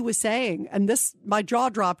believe, he was saying, and this, my jaw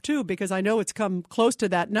dropped too, because I know it's come close to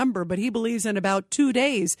that number, but he believes in about 2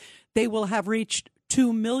 days, they will have reached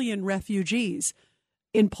 2 million refugees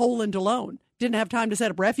in Poland alone. Didn't have time to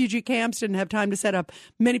set up refugee camps, didn't have time to set up.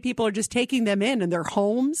 Many people are just taking them in their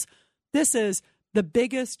homes. This is the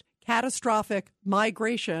biggest catastrophic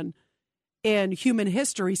migration in human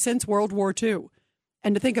history since World War II.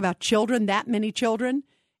 And to think about children, that many children,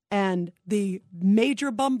 and the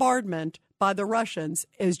major bombardment by the Russians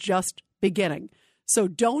is just beginning. So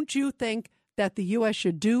don't you think that the U.S.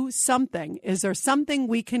 should do something? Is there something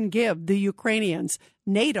we can give the Ukrainians,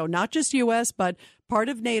 NATO, not just U.S., but part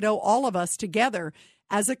of NATO, all of us together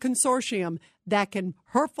as a consortium that can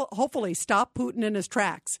hopefully stop Putin in his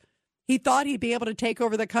tracks? He thought he'd be able to take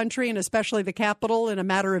over the country and especially the capital in a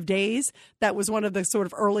matter of days. That was one of the sort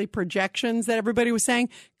of early projections that everybody was saying.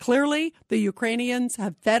 Clearly, the Ukrainians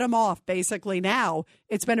have fed him off basically now.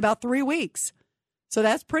 It's been about 3 weeks. So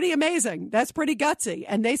that's pretty amazing. That's pretty gutsy.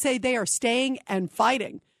 And they say they are staying and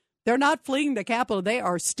fighting. They're not fleeing the capital. They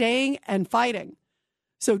are staying and fighting.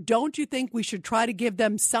 So don't you think we should try to give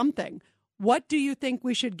them something? What do you think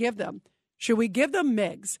we should give them? Should we give them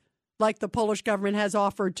MiGs, like the Polish government has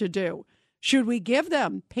offered to do? Should we give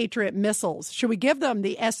them Patriot missiles? Should we give them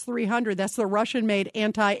the S-300? That's the Russian-made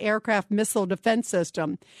anti-aircraft missile defense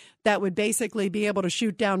system that would basically be able to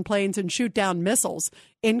shoot down planes and shoot down missiles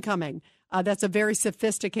incoming. That's a very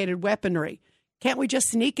sophisticated weaponry. Can't we just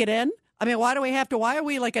sneak it in? I mean, why are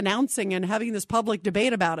we like announcing and having this public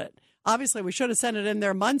debate about it? Obviously, we should have sent it in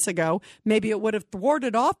there months ago. Maybe it would have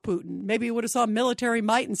thwarted off Putin. Maybe it would have saw military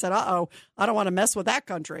might and said, I don't want to mess with that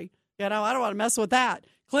country. I don't want to mess with that.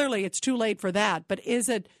 Clearly, it's too late for that. But is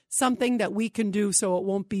it something that we can do so it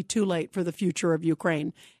won't be too late for the future of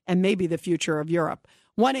Ukraine and maybe the future of Europe?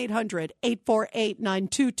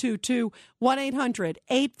 1-800-848-9222,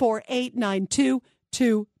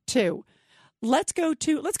 1-800-848-9222. Let's go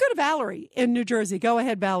to Valerie in New Jersey. Go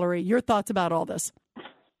ahead, Valerie. Your thoughts about all this.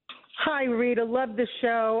 Hi, Rita. Love the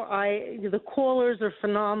show. The callers are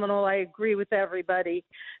phenomenal. I agree with everybody.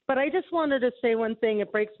 But I just wanted to say one thing.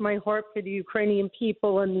 It breaks my heart for the Ukrainian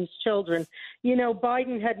people and these children. You know,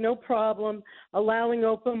 Biden had no problem allowing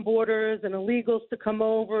open borders and illegals to come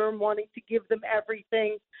over and wanting to give them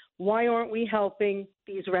everything. Why aren't we helping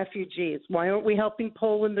these refugees? Why aren't we helping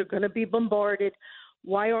Poland? They're going to be bombarded.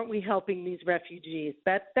 Why aren't we helping these refugees?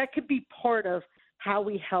 That could be part of how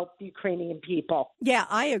we help the Ukrainian people. Yeah,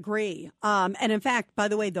 I agree. And in fact, by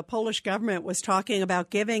the way, the Polish government was talking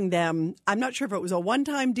about giving them, I'm not sure if it was a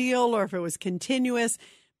one-time deal or if it was continuous,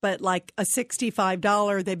 but like a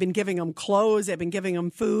 $65. They've been giving them clothes. They've been giving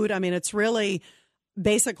them food. I mean, it's really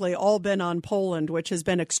basically all been on Poland, which has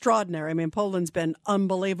been extraordinary. I mean, Poland's been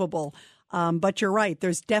unbelievable. But you're right.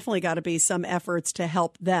 There's definitely got to be some efforts to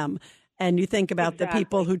help them. And you think about the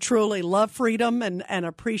people who truly love freedom and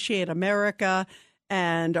appreciate America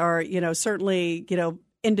and are, certainly,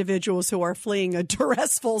 individuals who are fleeing a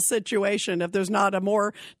duressful situation. If there's not a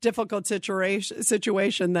more difficult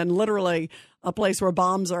situation than literally a place where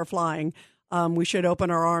bombs are flying, we should open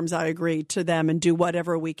our arms, I agree, to them and do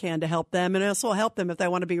whatever we can to help them, and also help them if they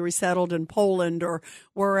want to be resettled in Poland or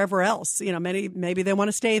wherever else. Maybe they want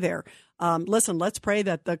to stay there. Listen, let's pray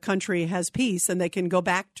that the country has peace and they can go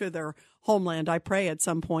back to their homeland. I pray at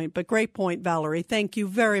some point. But great point, Valerie. Thank you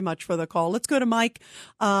very much for the call. Let's go to Mike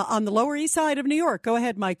on the Lower East Side of New York. Go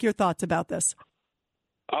ahead, Mike. Your thoughts about this.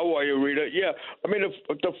 How are you, Rita? Yeah, I mean,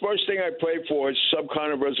 the first thing I pray for is some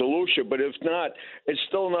kind of resolution, but if not, it's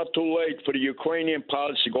still not too late for the Ukrainian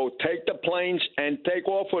pilots to go take the planes and take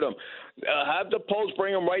off with them. Have the Poles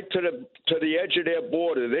bring them right to the edge of their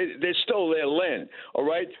border. They're still their land, all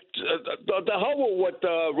right? The hell with what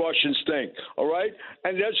the Russians think, all right?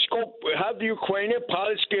 And let's go have the Ukrainian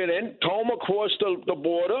pilots get in, tow them across the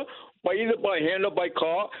border, either by hand or by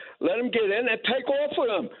car, let them get in and take off with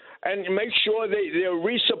them. And make sure they're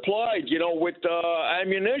resupplied, with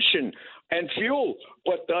ammunition and fuel.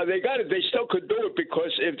 But they still could do it,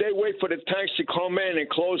 because if they wait for the tanks to come in and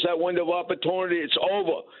close that window of opportunity, it's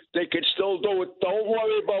over. They could still do it. Don't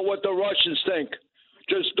worry about what the Russians think.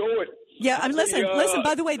 Just do it. Yeah, I mean, listen,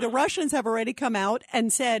 by the way, the Russians have already come out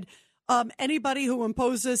and said anybody who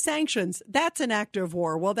imposes sanctions, that's an act of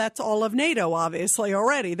war. Well, that's all of NATO, obviously,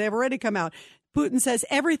 already. They've already come out. Putin says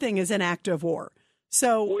everything is an act of war.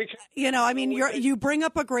 So, you bring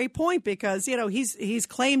up a great point, because, he's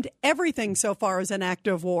claimed everything so far as an act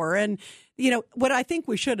of war. And, what I think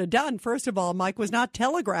we should have done, first of all, Mike, was not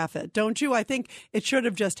telegraph it. Don't you? I think it should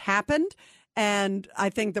have just happened. And I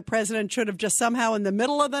think the president should have just somehow in the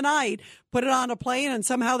middle of the night put it on a plane, and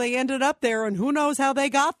somehow they ended up there, and who knows how they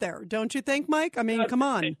got there. Don't you think, Mike? I mean, come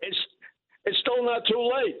on. It's still not too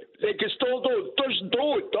late. They can still do it. Just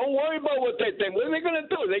do it. Don't worry about what they think. What are they going to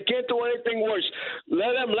do? They can't do anything worse.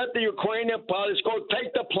 Let the Ukrainian pilots go take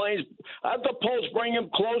the planes. Have the Poles bring them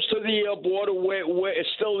close to the border where it's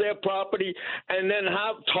still their property, and then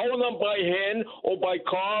tow them by hand or by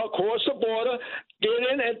car across the border. Get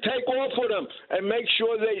in and take off with them, and make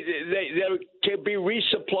sure they can be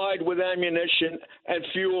resupplied with ammunition and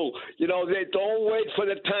fuel. They don't wait for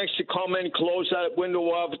the tanks to come in, close that window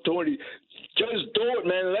of opportunity. Just do it,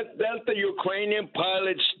 man. Let the Ukrainian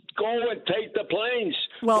pilots go and take the planes.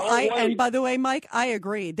 Well, and by the way, Mike, I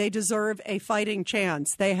agree. They deserve a fighting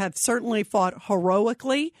chance. They have certainly fought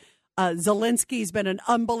heroically. Zelensky's been an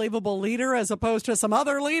unbelievable leader, as opposed to some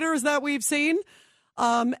other leaders that we've seen.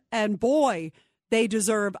 And boy, they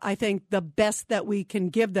deserve, I think, the best that we can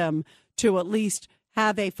give them to at least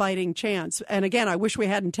have a fighting chance. And again, I wish we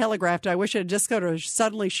hadn't telegraphed. I wish it had just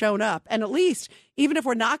suddenly shown up. And at least, even if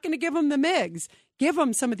we're not going to give them the MiGs, give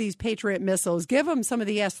them some of these Patriot missiles, give them some of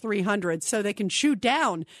the S-300s, so they can shoot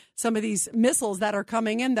down some of these missiles that are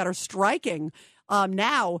coming in, that are striking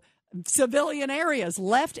now civilian areas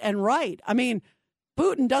left and right. I mean,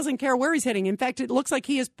 Putin doesn't care where he's hitting. In fact, it looks like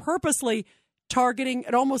he is purposely targeting,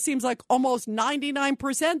 it almost seems like almost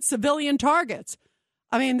 99% civilian targets.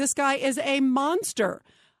 I mean, this guy is a monster.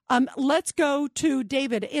 Let's go to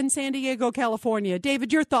David in San Diego, California.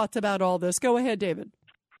 David, your thoughts about all this. Go ahead, David.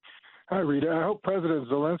 Hi, Rita. I hope President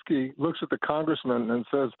Zelensky looks at the congressman and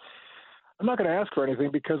says, I'm not going to ask for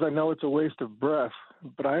anything because I know it's a waste of breath,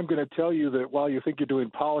 but I am going to tell you that while you think you're doing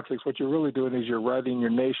politics, what you're really doing is you're writing your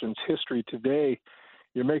nation's history today.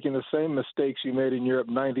 You're making the same mistakes you made in Europe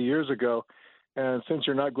 90 years ago. And since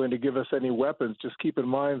you're not going to give us any weapons, just keep in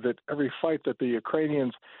mind that every fight that the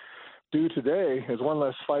Ukrainians do today is one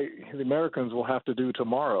less fight the Americans will have to do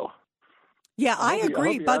tomorrow. Yeah, I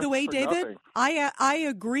agree. By the way, David, I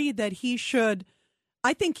agree that he should.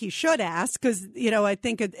 I think he should ask because, I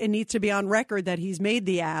think it needs to be on record that he's made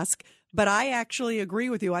the ask. But I actually agree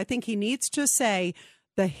with you. I think he needs to say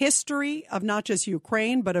the history of not just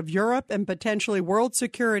Ukraine, but of Europe and potentially world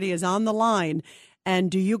security is on the line.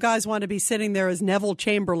 And do you guys want to be sitting there as Neville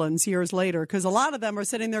Chamberlains years later? Because a lot of them are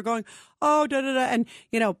sitting there going, oh, da-da-da. And,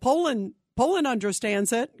 Poland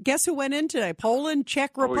understands it. Guess who went in today? Poland,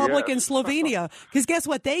 Czech Republic, and Slovenia. Because guess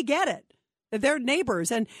what? They get it. They're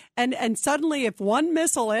neighbors. And suddenly if one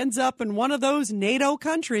missile ends up in one of those NATO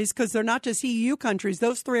countries, because they're not just EU countries,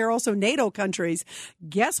 those three are also NATO countries,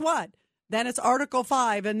 guess what? Then it's Article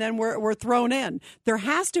 5, and then we're thrown in. There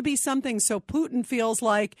has to be something so Putin feels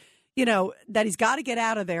like, that he's got to get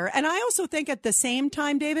out of there. And I also think at the same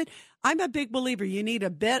time, David, I'm a big believer. You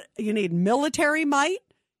need military might.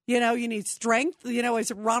 You need strength.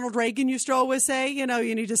 As Ronald Reagan used to always say,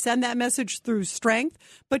 you need to send that message through strength,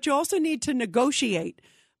 but you also need to negotiate.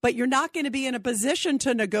 But you're not going to be in a position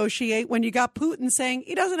to negotiate when you got Putin saying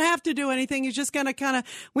he doesn't have to do anything. He's just going to kind of,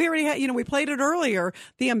 we already had, we played it earlier,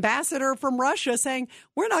 the ambassador from Russia saying,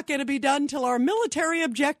 we're not going to be done till our military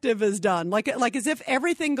objective is done. Like as if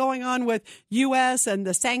everything going on with U.S. and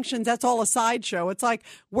the sanctions, that's all a sideshow. It's like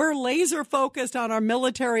we're laser focused on our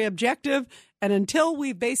military objective. And until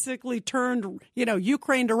we've basically turned,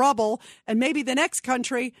 Ukraine to rubble and maybe the next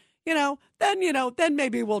country, then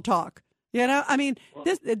maybe we'll talk.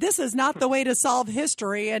 This is not the way to solve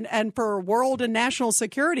history and for world and national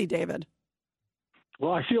security, David.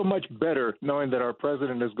 Well, I feel much better knowing that our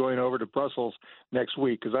president is going over to Brussels next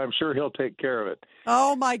week because I'm sure he'll take care of it.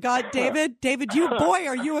 Oh, my God, David,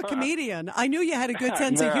 are you a comedian? I knew you had a good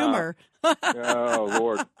sense of humor. Oh,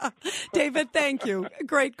 Lord. David, thank you.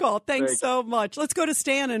 Great call. Thanks so much. Let's go to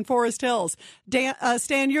Stan in Forest Hills.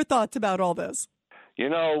 Stan, your thoughts about all this?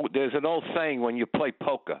 There's an old saying when you play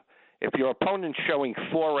poker. If your opponent's showing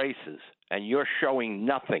 4 aces and you're showing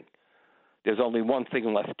nothing, there's only one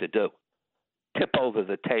thing left to do. Tip over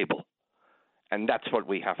the table. And that's what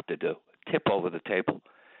we have to do. Tip over the table.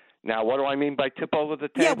 Now, what do I mean by tip over the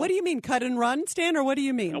table? Yeah, what do you mean, cut and run, Stan, or what do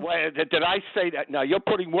you mean? Well, did I say that? No, you're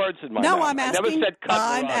putting words in my mouth. No, I'm asking. I never said cut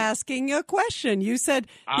and run. Asking a question. You said,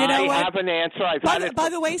 I have an answer. By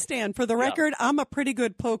the way, Stan, for the record, I'm a pretty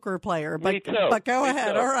good poker player. But, me too. But go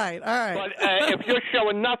ahead. Too. All right. But if you're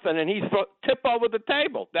showing nothing and he's tip over the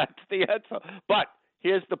table, that's the answer. But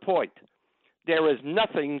here's the point. There is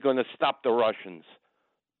nothing going to stop the Russians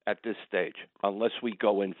at this stage unless we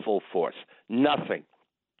go in full force. Nothing.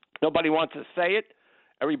 Nobody wants to say it.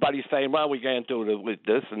 Everybody's saying, well, we can't do it with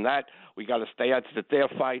this and that. We got to stay out to their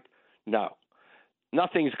fight. No.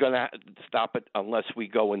 Nothing's going to stop it unless we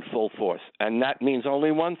go in full force. And that means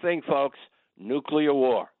only one thing, folks, nuclear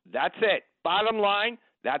war. That's it. Bottom line,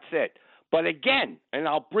 that's it. But again, and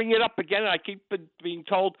I'll bring it up again, and I keep being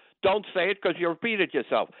told, don't say it because you repeated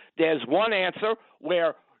yourself. There's one answer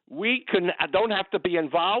where we don't have to be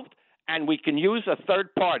involved and we can use a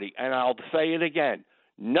third party. And I'll say it again.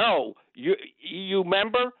 No EU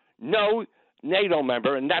member, no NATO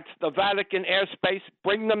member, and that's the Vatican airspace.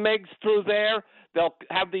 Bring the MiGs through there. They'll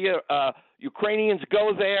have the Ukrainians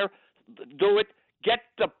go there, do it. Get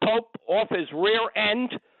the Pope off his rear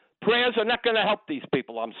end. Prayers are not going to help these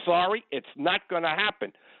people. I'm sorry. It's not going to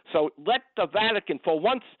happen. So let the Vatican, for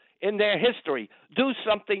once in their history, do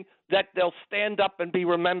something that they'll stand up and be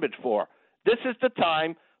remembered for. This is the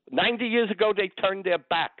time. 90 years ago, they turned their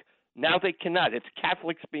back. Now they cannot. It's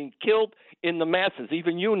Catholics being killed in the masses.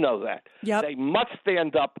 Even you know that. Yep. They must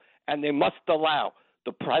stand up, and they must allow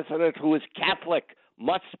the president, who is Catholic,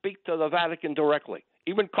 must speak to the Vatican directly,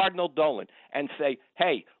 even Cardinal Dolan, and say,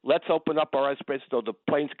 hey, let's open up our airspace so the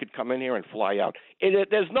planes could come in here and fly out.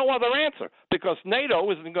 There's no other answer because NATO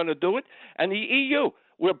isn't going to do it, and the EU,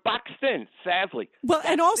 we're boxed in, sadly. Well,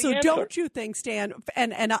 That's and also, the answer. don't you think, Stan,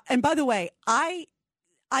 and by the way, I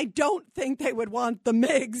don't think they would want the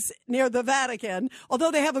MiGs near the Vatican,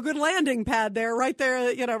 although they have a good landing pad there, right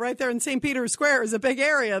there in St. Peter's Square is a big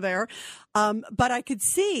area there. But I could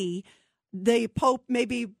see the Pope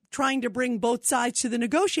maybe trying to bring both sides to the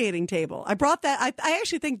negotiating table. I brought that. I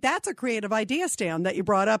actually think that's a creative idea, Stan, that you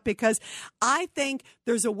brought up, because I think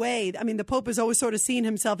there's a way. I mean, the Pope has always sort of seen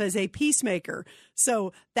himself as a peacemaker.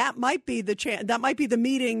 So that might be the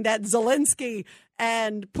meeting that Zelensky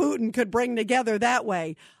and Putin could bring together that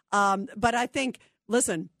way. But I think,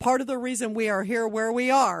 listen, part of the reason we are here where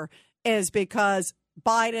we are is because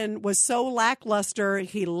Biden was so lackluster.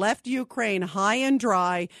 He left Ukraine high and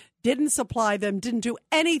dry, didn't supply them, didn't do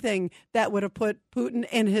anything that would have put Putin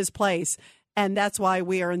in his place. And that's why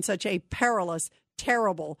we are in such a perilous,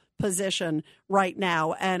 terrible position right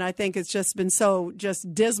now. And I think it's just been so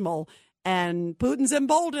just dismal. And Putin's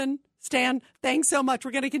emboldened. Stan, thanks so much.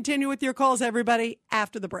 We're going to continue with your calls, everybody,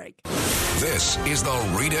 after the break. This is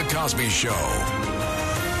the Rita Cosby Show.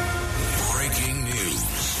 Breaking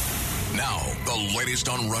news. Now, the latest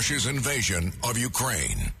on Russia's invasion of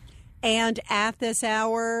Ukraine. And at this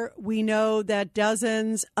hour, we know that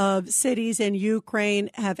dozens of cities in Ukraine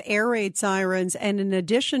have air raid sirens. And in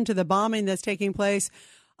addition to the bombing that's taking place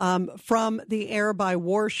from the air by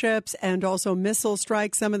warships and also missile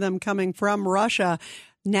strikes, some of them coming from Russia,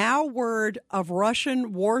 now word of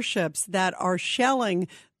Russian warships that are shelling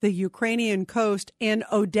the Ukrainian coast in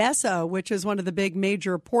Odessa, which is one of the big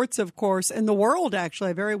major ports, of course, in the world, actually,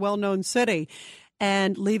 a very well-known city,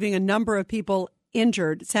 and leaving a number of people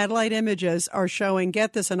injured. Satellite images are showing,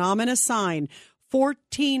 get this, an ominous sign,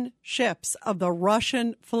 14 ships of the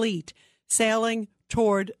Russian fleet sailing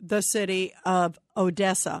toward the city of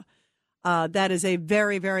Odessa. That is a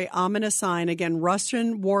very, very ominous sign. Again,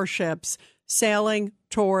 Russian warships sailing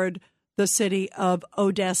toward the city of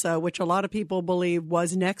Odessa, which a lot of people believe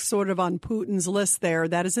was next sort of on Putin's list there.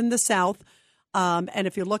 That is in the south. And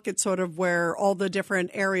if you look at sort of where all the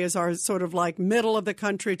different areas are, sort of like middle of the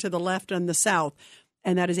country to the left and the south.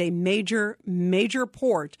 And that is a major, major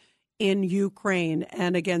port in Ukraine.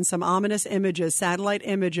 And again, some ominous images, satellite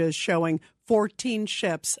images showing 14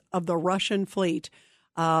 ships of the Russian fleet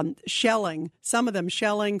shelling, some of them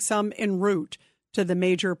shelling, some en route to the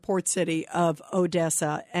major port city of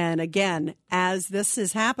Odessa. And again, as this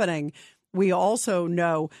is happening, we also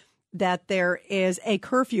know that there is a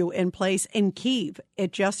curfew in place in Kyiv.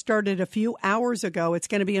 It just started a few hours ago. It's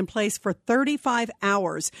going to be in place for 35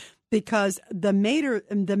 hours because the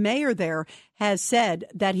mayor there has said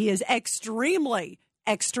that he is extremely,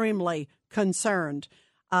 extremely concerned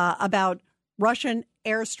about Russian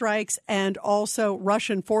airstrikes and also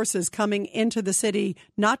Russian forces coming into the city,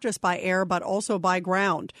 not just by air, but also by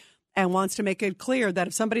ground, and wants to make it clear that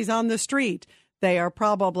if somebody's on the street, they are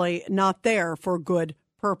probably not there for good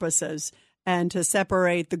purposes. And to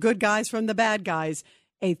separate the good guys from the bad guys,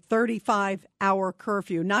 a 35-hour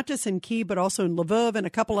curfew, not just in Kyiv, but also in Lviv and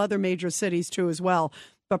a couple other major cities too as well,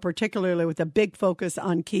 but particularly with a big focus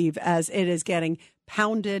on Kyiv as it is getting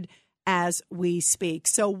pounded as we speak.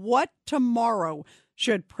 So what tomorrow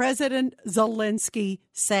should President Zelensky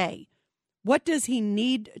say? What does he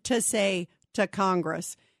need to say to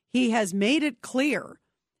Congress? He has made it clear.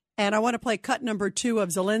 And I want to play cut number 2 of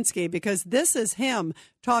Zelensky because this is him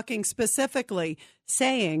talking specifically,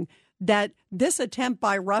 saying that this attempt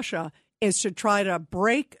by Russia is to try to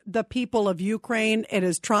break the people of Ukraine. It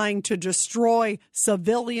is trying to destroy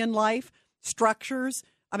civilian life, structures.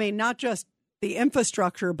 I mean, not just the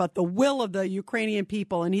infrastructure, but the will of the Ukrainian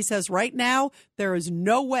people. And he says right now, there is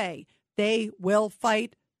no way they will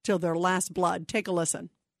fight till their last blood. Take a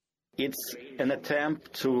listen. It's an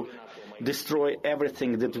attempt to destroy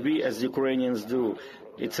everything that we as Ukrainians do.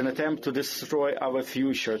 It's an attempt to destroy our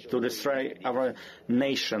future, to destroy our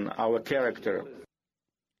nation, our character.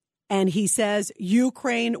 And he says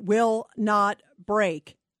Ukraine will not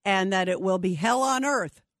break and that it will be hell on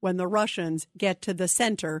earth when the Russians get to the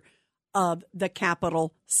center of the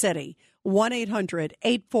capital city.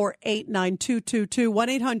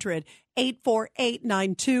 1-800-848-9222.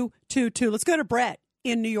 1-800-848-9222. Let's go to Brett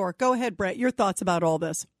in New York. Go ahead, Brett. Your thoughts about all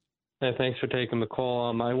this. Hey, thanks for taking the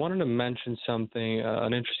call. I wanted to mention something,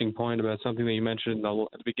 an interesting point about something that you mentioned at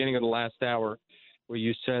the beginning of the last hour, where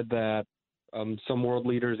you said that some world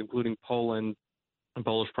leaders, including Poland, the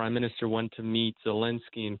Polish prime minister, went to meet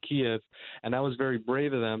Zelensky in Kiev, and that was very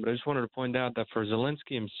brave of them. But I just wanted to point out that for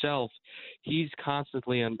Zelensky himself, he's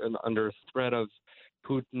constantly under threat of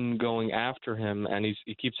Putin going after him, and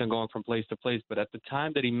he keeps on going from place to place. But at the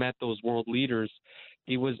time that he met those world leaders,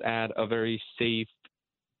 he was at a very safe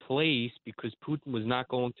place because Putin was not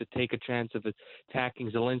going to take a chance of attacking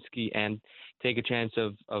Zelensky and take a chance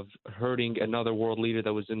of hurting another world leader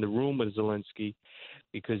that was in the room with Zelensky,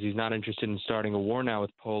 because he's not interested in starting a war now with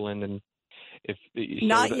Poland. And if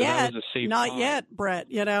not yet, that was a safe not time. yet,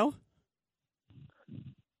 Brett. You know.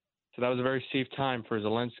 So that was a very safe time for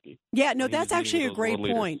Zelensky. Yeah, no, that's actually a great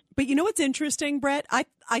point. But you know what's interesting, Brett? I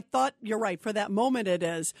thought you're right. For that moment it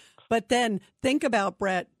is. But then think about,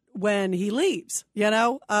 Brett, when he leaves,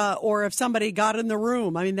 or if somebody got in the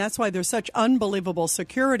room. I mean, that's why there's such unbelievable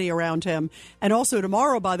security around him. And also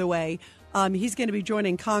tomorrow, by the way, he's going to be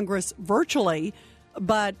joining Congress virtually.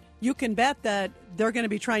 But you can bet that they're going to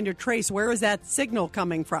be trying to trace where is that signal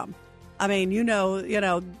coming from. I mean,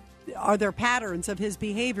 are there patterns of his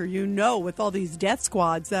behavior? You know, with all these death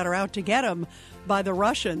squads that are out to get him by the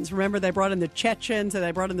Russians. Remember, they brought in the Chechens and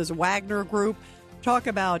they brought in this Wagner group. Talk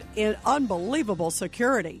about unbelievable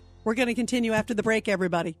security. We're going to continue after the break,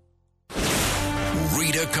 everybody.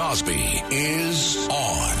 Rita Cosby is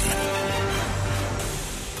on.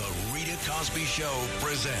 The Rita Cosby Show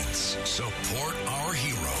presents Support Our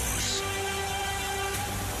Heroes.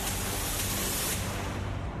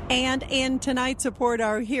 And in tonight's Support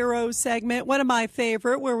Our Heroes segment, one of my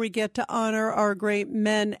favorite, where we get to honor our great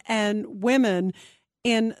men and women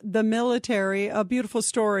in the military. A beautiful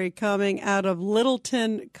story coming out of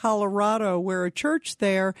Littleton, Colorado, where a church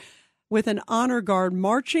there with an honor guard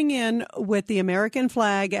marching in with the American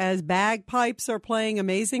flag as bagpipes are playing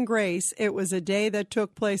Amazing Grace. It was a day that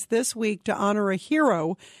took place this week to honor a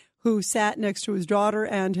hero who sat next to his daughter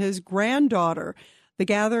and his granddaughter. The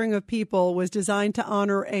gathering of people was designed to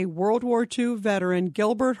honor a World War II veteran,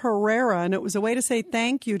 Gilbert Herrera, and it was a way to say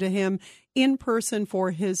thank you to him in person for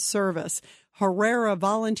his service. Herrera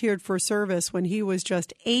volunteered for service when he was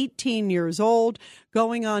just 18 years old,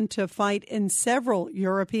 going on to fight in several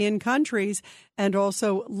European countries and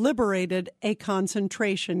also liberated a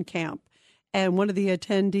concentration camp. And one of the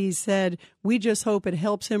attendees said, "We just hope it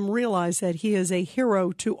helps him realize that he is a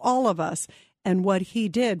hero to all of us, and what he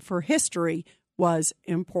did for history was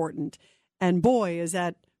important." And boy, is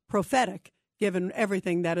that prophetic, given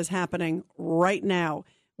everything that is happening right now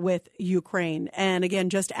with Ukraine. And again,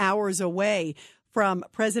 just hours away from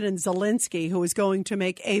President Zelensky, who is going to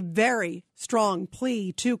make a very strong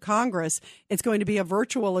plea to Congress. It's going to be a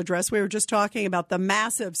virtual address. We were just talking about the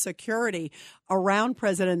massive security around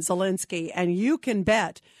President Zelensky, and you can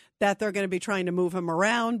bet that they're going to be trying to move him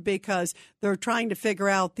around because they're trying to figure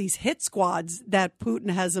out these hit squads that Putin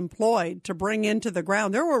has employed to bring into the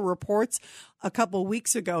ground. There were reports a couple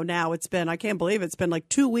weeks ago now. I can't believe it's been like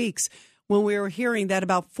 2 weeks when we were hearing that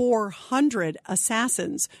about 400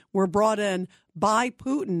 assassins were brought in by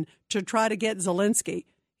Putin to try to get Zelensky.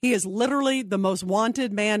 He is literally the most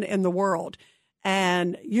wanted man in the world.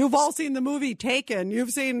 And you've all seen the movie Taken.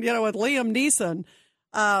 You've seen, with Liam Neeson.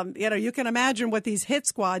 You can imagine what these hit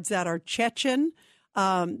squads that are Chechen.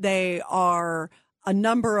 They are a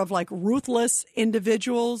number of ruthless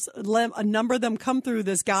individuals. A number of them come through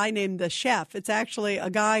this guy named the Chef. It's actually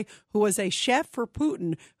a guy who was a chef for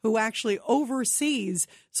Putin who actually oversees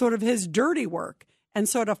sort of his dirty work and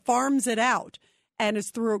sort of farms it out. And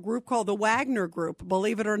it's through a group called the Wagner Group,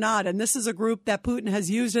 believe it or not. And this is a group that Putin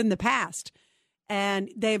has used in the past.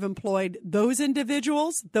 And they've employed those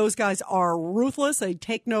individuals. Those guys are ruthless. They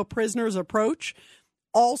take no prisoners approach.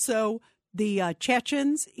 Also, the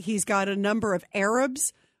Chechens, he's got a number of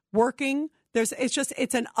Arabs working.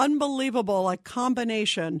 It's an unbelievable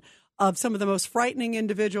combination of some of the most frightening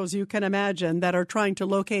individuals you can imagine that are trying to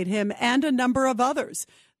locate him and a number of others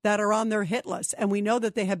that are on their hit list. And we know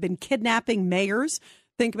that they have been kidnapping mayors.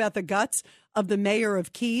 Think about the guts of the mayor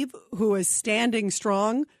of Kyiv, who is standing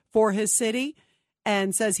strong for his city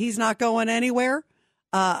and says he's not going anywhere.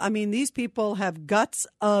 These people have guts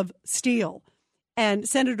of steel. And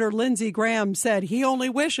Senator Lindsey Graham said he only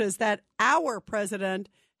wishes that our president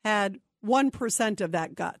had 1% of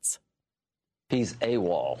that guts. He's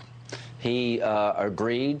AWOL. He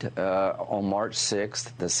agreed on March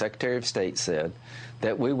 6th, the Secretary of State said,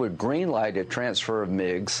 that we would greenlight a transfer of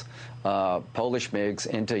MiGs, Polish MiGs,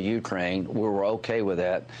 into Ukraine. We were okay with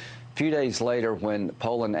that. A few days later, when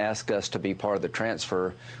Poland asked us to be part of the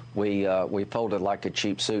transfer, we folded like a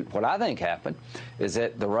cheap suit. What I think happened is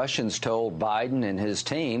that the Russians told Biden and his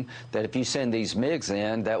team that if you send these MiGs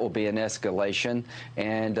in, that will be an escalation,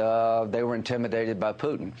 and they were intimidated by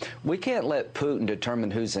Putin. We can't let Putin determine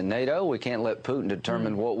who's in NATO. We can't let Putin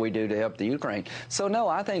determine what we do to help the Ukraine. So, no,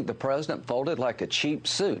 I think the president folded like a cheap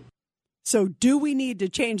suit. So do we need to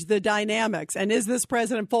change the dynamics? And is this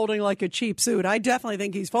president folding like a cheap suit? I definitely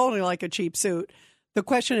think he's folding like a cheap suit. The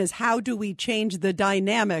question is, how do we change the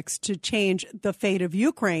dynamics to change the fate of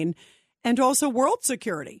Ukraine and also world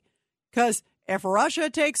security? Because if Russia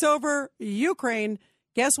takes over Ukraine,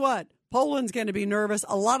 guess what? Poland's going to be nervous.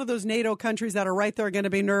 A lot of those NATO countries that are right there are going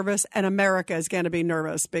to be nervous, and America is going to be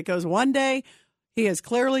nervous because one day he has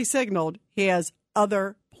clearly signaled he has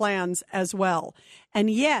other plans as well. And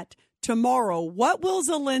yet, tomorrow, what will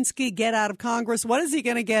Zelensky get out of Congress? What is he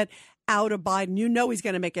going to get out of Biden? You know he's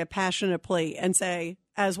going to make a passionate plea and say,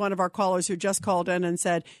 as one of our callers who just called in and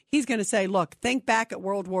said, he's going to say, look, think back at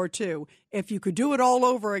World War II. If you could do it all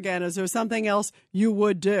over again, is there something else you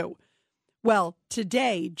would do? Well,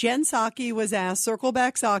 today, Jen Psaki was asked,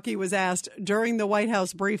 Circleback Psaki was asked during the White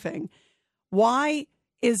House briefing, why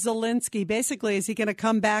is Zelensky, basically, is he going to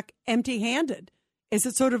come back empty-handed? is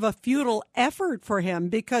it sort of a futile effort for him?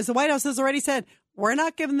 Because the White House has already said, we're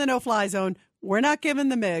not giving the no-fly zone. We're not giving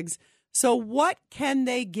the MiGs. So what can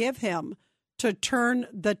they give him to turn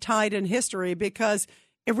the tide in history? Because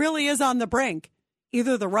it really is on the brink.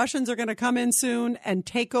 Either the Russians are going to come in soon and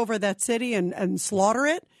take over that city and slaughter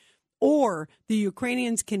it, or the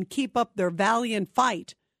Ukrainians can keep up their valiant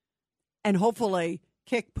fight and hopefully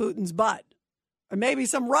kick Putin's butt. Or maybe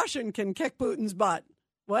some Russian can kick Putin's butt.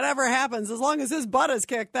 Whatever happens, as long as his butt is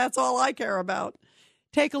kicked, that's all I care about.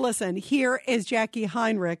 Take a listen. Here is Jackie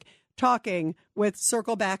Heinrich talking with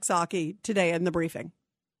Circle Back Psaki today in the briefing.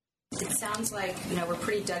 It sounds like, we're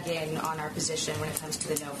pretty dug in on our position when it comes to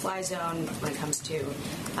the no-fly zone, when it comes to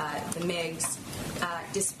the MiGs,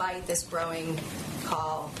 despite this growing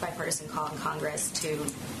bipartisan call in Congress to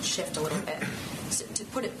shift a little bit. So, to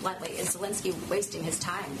put it bluntly, is Zelensky wasting his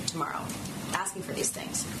time tomorrow asking for these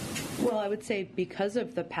things? Well, I would say because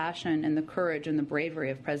of the passion and the courage and the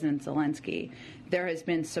bravery of President Zelensky, there has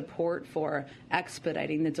been support for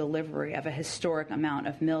expediting the delivery of a historic amount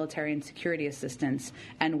of military and security assistance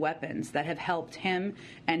and weapons that have helped him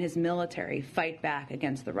and his military fight back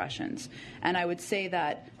against the Russians. And I would say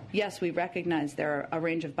that, yes, we recognize there are a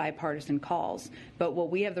range of bipartisan calls, but what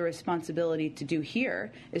we have the responsibility to do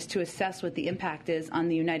here is to assess what the impact is on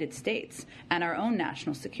the United States and our own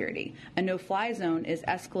national security. A no-fly zone is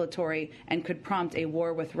escalatory and could prompt a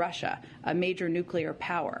war with Russia, a major nuclear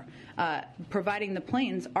power. Providing the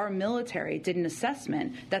planes, our military did an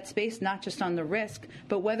assessment that's based not just on the risk,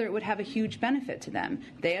 but whether it would have a huge benefit to them.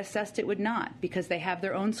 They assessed it would not, because they have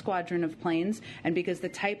their own squadron of planes and because the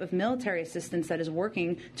type of military assistance that is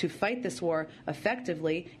working to fight this war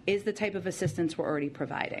effectively is the type of assistance we're already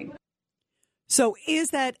providing. So is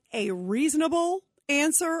that a reasonable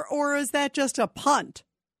answer, or is that just a punt?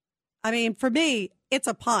 I mean, for me, it's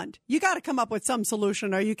a punt. You got to come up with some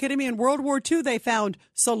solution. Are you kidding me? In World War II, they found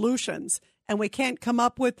solutions, and we can't come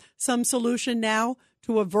up with some solution now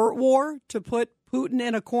to avert war, to put Putin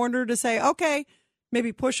in a corner to say, okay,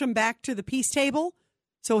 maybe push him back to the peace table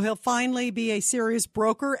so he'll finally be a serious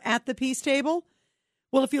broker at the peace table.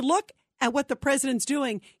 Well, if you look at what the president's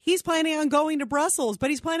doing, he's planning on going to Brussels, but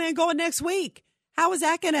he's planning on going next week. How is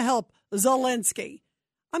that going to help Zelensky?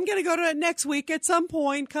 I'm going to go to it next week at some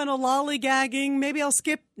point, kind of lollygagging. Maybe I'll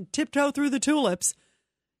tiptoe through the tulips.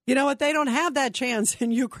 You know what? They don't have that chance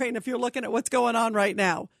in Ukraine if you're looking at what's going on right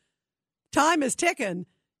now. Time is ticking,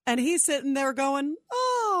 and he's sitting there going,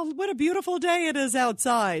 oh, what a beautiful day it is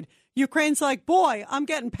outside. Ukraine's like, boy, I'm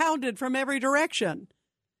getting pounded from every direction.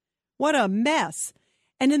 What a mess.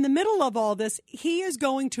 And in the middle of all this, he is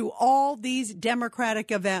going to all these Democratic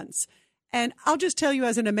events. And I'll just tell you,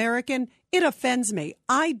 as an American, it offends me.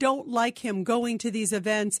 I don't like him going to these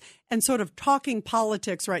events and sort of talking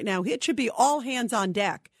politics right now. It should be all hands on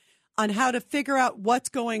deck on how to figure out what's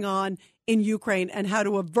going on in Ukraine and how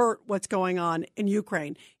to avert what's going on in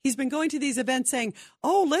Ukraine. He's been going to these events saying,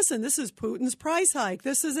 oh, listen, this is Putin's price hike.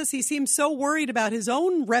 This is this. He seems so worried about his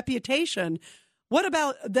own reputation. What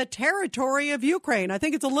about the territory of Ukraine? I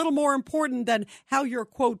think it's a little more important than how you're,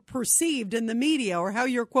 quote, perceived in the media or how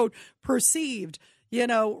you're, quote, perceived,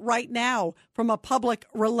 right now from a public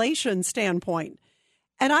relations standpoint.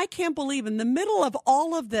 And I can't believe in the middle of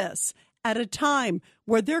all of this, at a time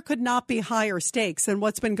where there could not be higher stakes than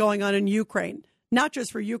what's been going on in Ukraine, not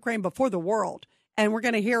just for Ukraine, but for the world. And we're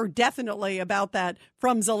going to hear definitely about that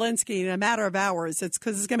from Zelensky in a matter of hours. It's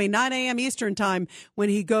because it's going to be 9 a.m. Eastern time when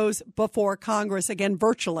he goes before Congress again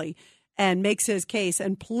virtually and makes his case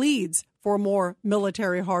and pleads for more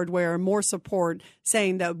military hardware and more support,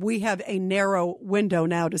 saying that we have a narrow window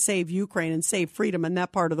now to save Ukraine and save freedom in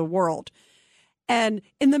that part of the world. And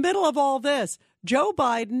in the middle of all this, Joe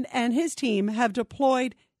Biden and his team have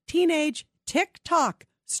deployed teenage TikTok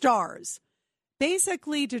stars,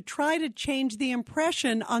 basically to try to change the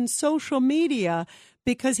impression on social media,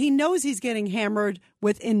 because he knows he's getting hammered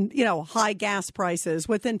with high gas prices,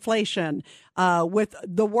 with inflation, with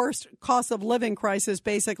the worst cost of living crisis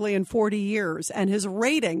basically in 40 years. And his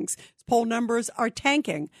ratings, his poll numbers are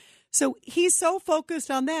tanking. So he's so focused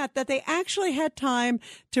on that they actually had time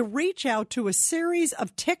to reach out to a series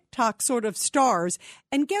of TikTok sort of stars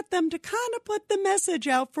and get them to kind of put the message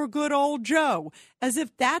out for good old Joe, as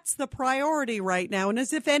if that's the priority right now. And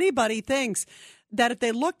as if anybody thinks that if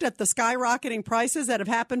they looked at the skyrocketing prices that have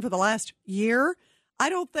happened for the last year, I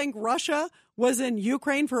don't think Russia was in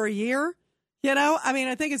Ukraine for a year.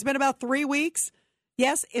 I think it's been about 3 weeks.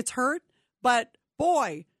 Yes, it's hurt, but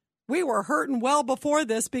boy, we were hurting well before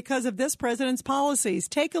this because of this president's policies.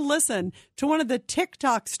 Take a listen to one of the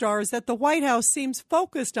TikTok stars that the White House seems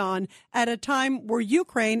focused on at a time where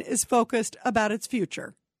Ukraine is focused about its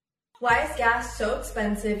future. Why is gas so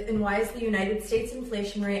expensive, and why is the United States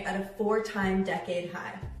inflation rate at a 4-time decade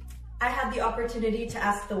high? I had the opportunity to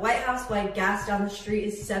ask the White House why gas down the street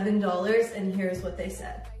is $7, and here's what they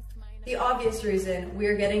said. The obvious reason: we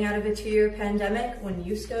are getting out of a 2-year pandemic. When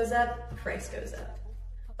use goes up, price goes up.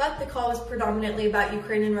 But the call was predominantly about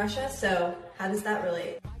Ukraine and Russia, so how does that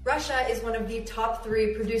relate? Russia is one of the top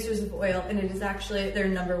 3 producers of oil, and it is actually their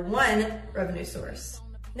 #1 revenue source.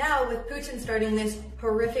 Now, with Putin starting this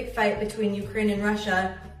horrific fight between Ukraine and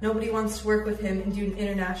Russia, nobody wants to work with him and do an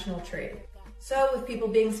international trade. So, with people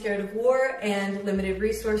being scared of war and limited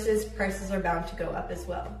resources, prices are bound to go up as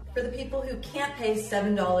well. For the people who can't pay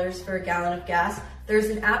 $7 for a gallon of gas, there's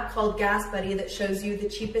an app called Gas Buddy that shows you the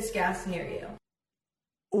cheapest gas near you.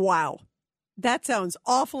 Wow. That sounds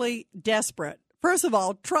awfully desperate. First of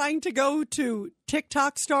all, trying to go to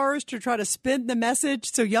TikTok stars to try to spin the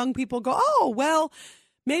message so young people go, oh, well,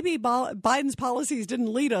 maybe Biden's policies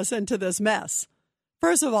didn't lead us into this mess.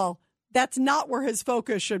 First of all, that's not where his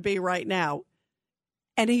focus should be right now.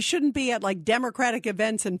 And he shouldn't be at like Democratic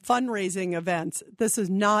events and fundraising events. This is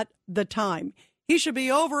not the time. He should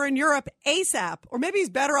be over in Europe ASAP, or maybe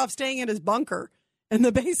he's better off staying in his bunker in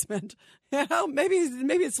the basement. You know, maybe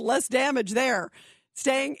it's less damage there,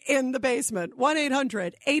 staying in the basement.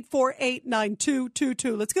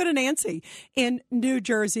 1-800-848-9222. Let's go to Nancy in New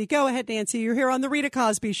Jersey. Go ahead, Nancy. You're here on the Rita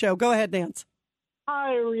Cosby Show. Go ahead, Nancy.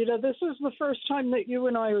 Hi, Rita. This is the first time that you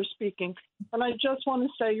and I are speaking, and I just want to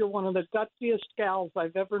say you're one of the gutsiest gals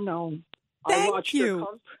I've ever known. Thank you.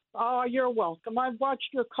 Oh, you're welcome. I've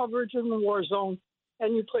watched your coverage in the war zone,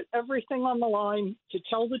 and you put everything on the line to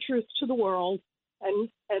tell the truth to the world, and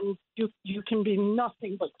you can be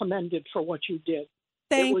nothing but commended for what you did.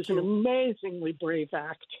 It was an amazingly brave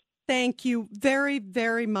act. Thank you very,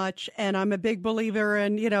 very much. And I'm a big believer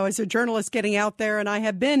in, as a journalist getting out there, and I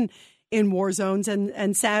have been in war zones.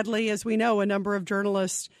 And sadly, as we know, a number of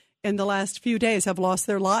journalists in the last few days have lost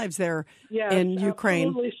their lives there in Ukraine.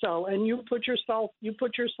 Absolutely so. And you put yourself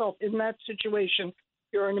in that situation.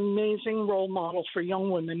 You're an amazing role model for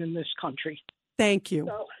young women in this country. Thank you.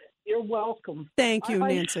 So, you're welcome. Thank you,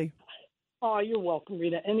 Nancy. Oh, you're welcome,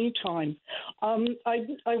 Rita, anytime. I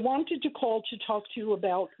wanted to call to talk to you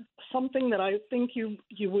about something that I think you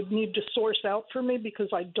would need to source out for me, because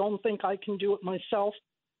I don't think I can do it myself.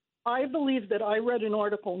 I believe that I read an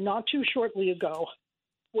article not too shortly ago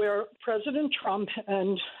where President Trump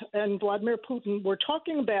and Vladimir Putin were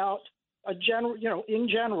talking about in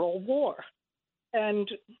general, war. And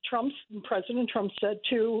President Trump said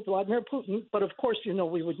to Vladimir Putin, but of course,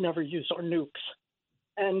 we would never use our nukes.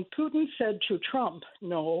 And Putin said to Trump,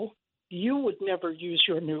 no, you would never use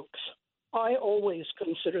your nukes. I always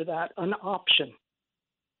consider that an option.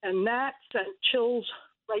 And that sent chills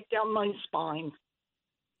right down my spine.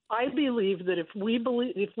 I believe that if we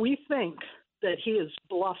think that he is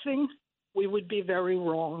bluffing, we would be very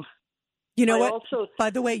wrong. You know what? By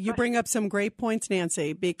the way, you bring up some great points,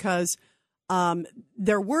 Nancy, because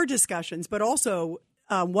there were discussions, but also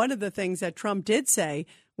one of the things that Trump did say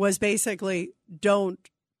was basically, don't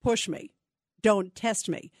push me, don't test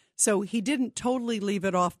me. So he didn't totally leave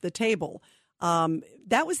it off the table.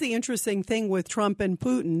 That was the interesting thing with Trump and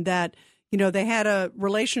Putin, that, they had a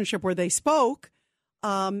relationship where they spoke,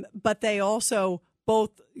 but they also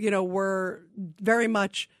both, were very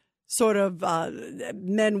much sort of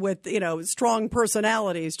men with, strong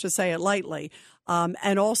personalities, to say it lightly.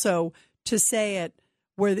 And also to say it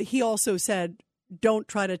where he also said, don't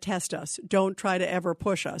try to test us. Don't try to ever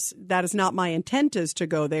push us. That is not my intent, is to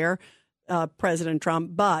go there, President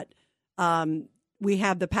Trump, but we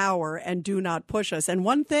have the power, and do not push us. And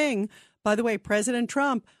one thing, by the way, President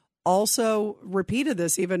Trump also repeated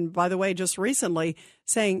this, even, by the way, just recently,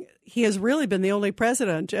 saying he has really been the only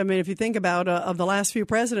president. I mean, if you think about of the last few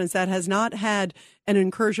presidents, that has not had an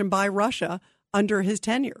incursion by Russia under his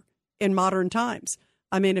tenure in modern times.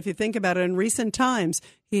 I mean, if you think about it, in recent times,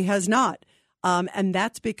 he has not. And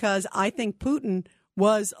that's because I think Putin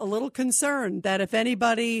was a little concerned that if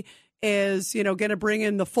anybody is, going to bring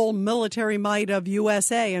in the full military might of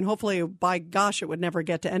USA, and hopefully, by gosh, it would never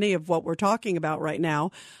get to any of what we're talking about right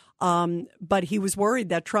now. But he was worried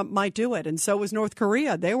that Trump might do it. And so was North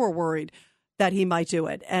Korea. They were worried that he might do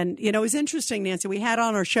it. And, it was interesting, Nancy, we had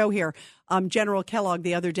on our show here General Kellogg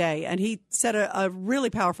the other day, and he said a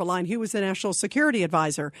really powerful line. He was the national security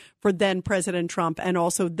advisor for then President Trump and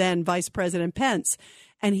also then Vice President Pence.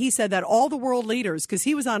 And he said that all the world leaders, because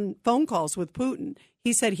he was on phone calls with Putin,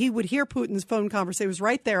 he said he would hear Putin's phone conversation. He was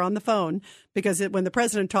right there on the phone, because when the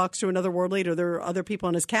president talks to another world leader, there are other people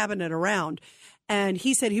in his cabinet around. And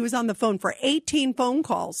he said he was on the phone for 18 phone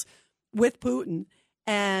calls with Putin.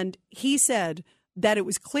 And he said that it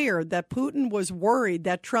was clear that Putin was worried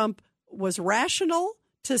that Trump was rational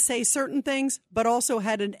to say certain things, but also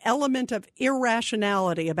had an element of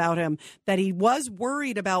irrationality about him, that he was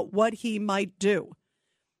worried about what he might do.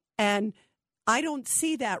 And I don't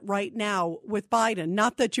see that right now with Biden.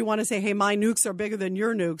 Not that you want to say, hey, my nukes are bigger than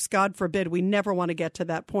your nukes. God forbid. We never want to get to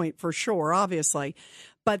that point for sure, obviously.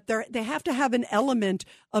 But they have to have an element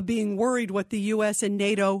of being worried what the U.S. and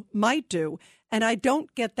NATO might do. And I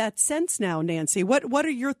don't get that sense now, Nancy. What are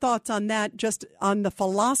your thoughts on that, just on the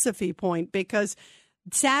philosophy point? Because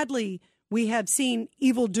sadly, we have seen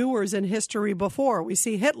evildoers in history before. We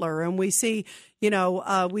see Hitler, and we see,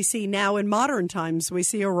 we see now in modern times, we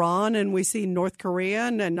see Iran and we see North Korea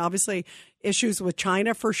and obviously issues with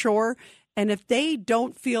China for sure. And if they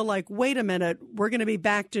don't feel like, wait a minute, we're going to be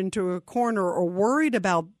backed into a corner or worried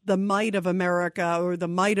about the might of America or the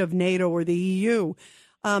might of NATO or the EU,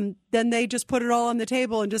 then they just put it all on the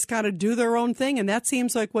table and just kind of do their own thing. And that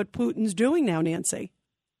seems like what Putin's doing now, Nancy.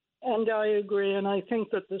 And I agree. And I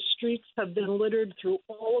think that the streets have been littered through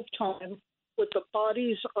all of time with the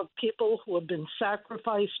bodies of people who have been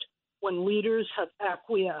sacrificed when leaders have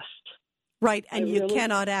acquiesced. Right. And you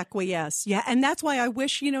cannot acquiesce. Yeah. And that's why I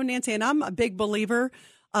wish, Nancy, and I'm a big believer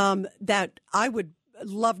that I would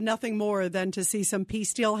love nothing more than to see some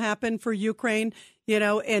peace deal happen for Ukraine,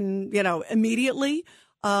 immediately.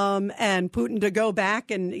 And Putin to go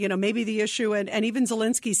back and, maybe the issue. And even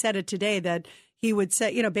Zelensky said it today that he would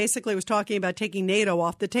say, basically was talking about taking NATO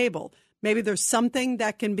off the table. Maybe there's something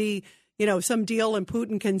that can be, some deal and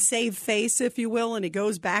Putin can save face, if you will, and he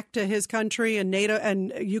goes back to his country and NATO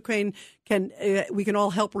and Ukraine we can all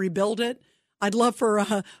help rebuild it. I'd love for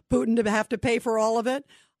Putin to have to pay for all of it.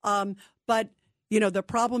 But, the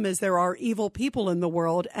problem is there are evil people in the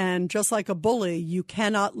world. And just like a bully, you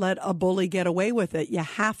cannot let a bully get away with it. You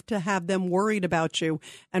have to have them worried about you.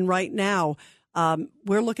 And right now,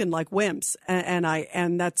 we're looking like wimps.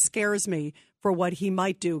 And that scares me for what he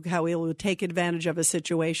might do, how he will take advantage of a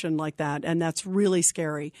situation like that. And that's really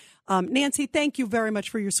scary. Nancy, thank you very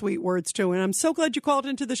much for your sweet words, too. And I'm so glad you called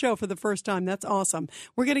into the show for the first time. That's awesome.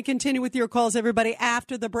 We're going to continue with your calls, everybody,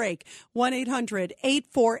 after the break.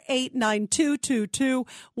 1-800-848-9222,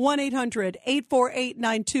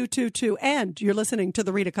 1-800-848-9222. And you're listening to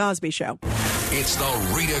The Rita Cosby Show. It's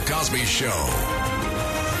The Rita Cosby Show.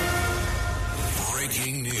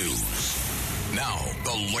 Breaking news. Now,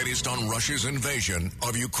 the latest on Russia's invasion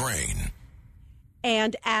of Ukraine.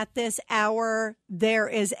 And at this hour, there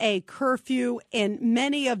is a curfew in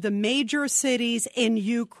many of the major cities in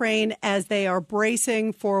Ukraine as they are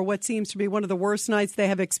bracing for what seems to be one of the worst nights they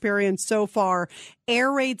have experienced so far.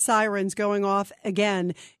 Air raid sirens going off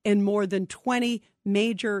again in more than 20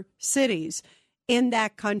 major cities in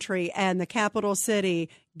that country, and the capital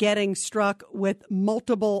city getting struck with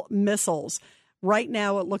multiple missiles. Right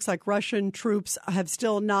now, it looks like Russian troops have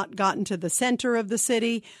still not gotten to the center of the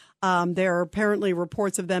city. There are apparently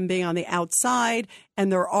reports of them being on the outside,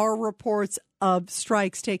 and there are reports of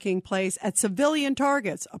strikes taking place at civilian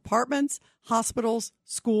targets, apartments, hospitals,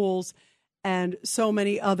 schools, and so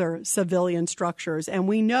many other civilian structures. And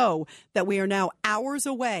we know that we are now hours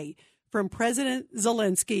away from President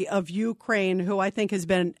Zelensky of Ukraine, who I think has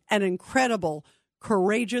been an incredible,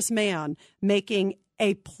 courageous man, making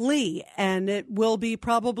a plea, and it will be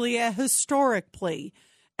probably a historic plea.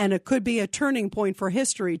 And it could be a turning point for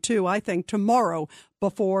history, too, I think, tomorrow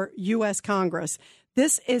before U.S. Congress.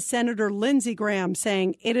 This is Senator Lindsey Graham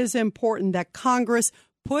saying it is important that Congress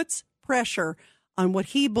puts pressure on what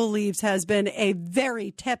he believes has been a very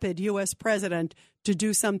tepid U.S. president to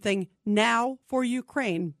do something now for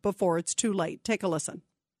Ukraine before it's too late. Take a listen.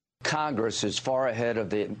 Congress is far ahead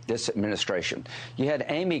of this administration. You had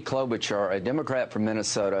Amy Klobuchar, a Democrat from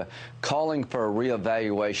Minnesota, calling for a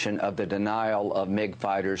reevaluation of the denial of MiG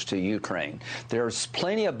fighters to Ukraine. There's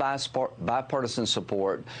plenty of bipartisan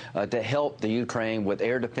support to help the Ukraine with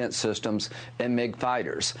air defense systems and MiG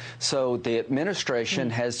fighters. So the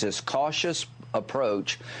administration has this cautious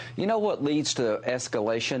approach. You know what leads to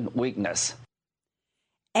escalation? Weakness.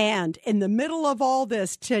 And in the middle of all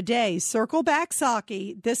this today, circle back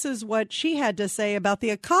Psaki. This is what she had to say about the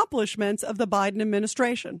accomplishments of the Biden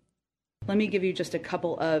administration. Let me give you just a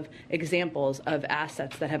couple of examples of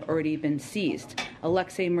assets that have already been seized.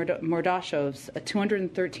 Alexei Mordashov's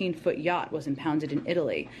 213-foot yacht was impounded in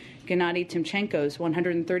Italy. Gennady Timchenko's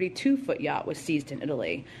 132-foot yacht was seized in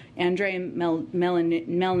Italy. Andrei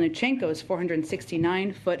Melnichenko's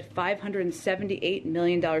 469-foot, $578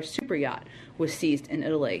 million super yacht was seized in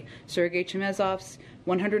Italy. Sergei Chemezov's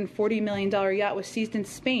 $140 million yacht was seized in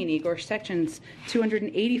Spain. Igor Sechen's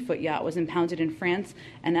 280-foot yacht was impounded in France,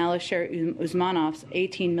 and Alisher Usmanov's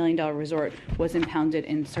 $18 million resort was impounded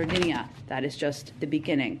in Sardinia. That is just the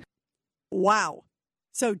beginning. Wow.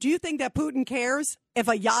 So do you think that Putin cares if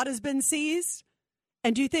a yacht has been seized?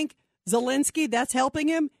 And do you think Zelensky, that's helping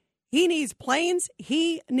him? He needs planes.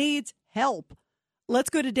 He needs help. Let's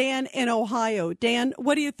go to Dan in Ohio. Dan,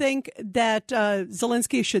 what do you think that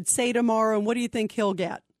Zelensky should say tomorrow, and what do you think he'll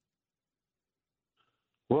get?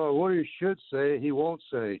 Well, what he should say, he won't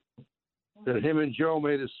say. That him and Joe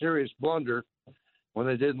made a serious blunder when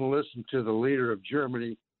they didn't listen to the leader of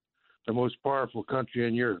Germany, the most powerful country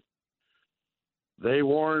in Europe. He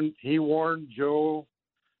warned Joe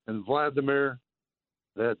and Vladimir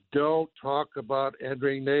that don't talk about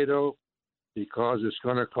entering NATO because it's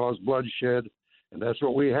going to cause bloodshed, and that's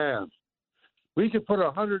what we have. We could put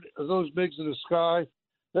 100 of those MiGs in the sky.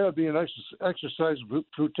 That would be an exercise of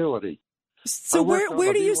futility. So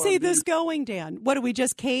where do you see this going, Dan? What, do we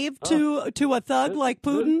just cave to a thug like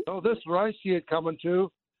Putin? This is where I see it coming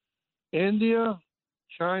to. India,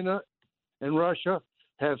 China, and Russia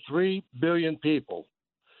have 3 billion people.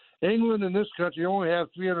 England and this country only have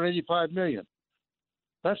 385 million.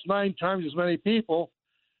 That's 9 times as many people.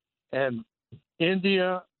 And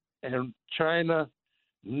India and China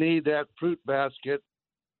need that fruit basket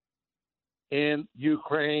in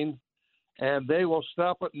Ukraine, and they will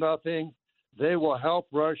stop at nothing. They will help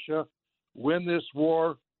Russia win this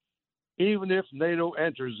war, even if NATO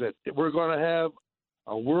enters it. We're going to have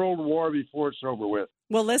a world war before it's over with.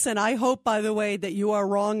 Well, listen, I hope, by the way, that you are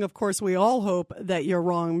wrong. Of course, we all hope that you're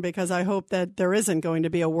wrong, because I hope that there isn't going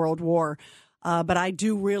to be a world war. But I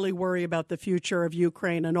do really worry about the future of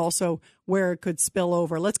Ukraine and also where it could spill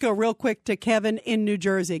over. Let's go real quick to Kevin in New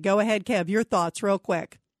Jersey. Go ahead, Kev. Your thoughts real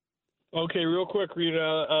quick. Okay, real quick,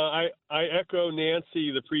 Rita. I echo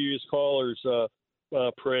Nancy, the previous caller's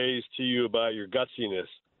praise to you about your gutsiness.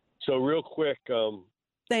 So real quick.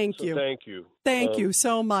 Thank you. Thank you. Thank you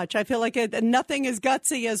so much. I feel like nothing as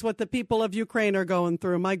gutsy as what the people of Ukraine are going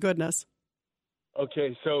through. My goodness.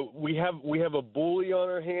 Okay, so we have a bully on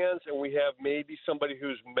our hands, and we have maybe somebody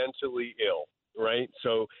who's mentally ill, right?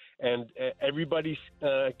 So, and everybody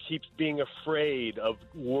keeps being afraid of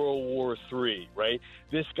World War III, right?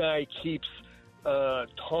 This guy keeps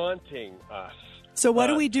taunting us. So what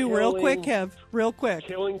do we do, real quick, Kev? Real quick.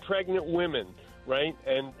 Killing pregnant women, right?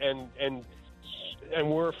 And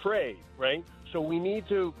we're afraid, right? So we need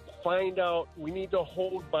to find out, we need to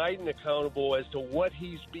hold Biden accountable as to what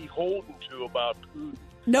he's beholden to about Putin.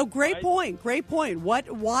 No, great point. Great point.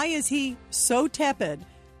 Why is he so tepid?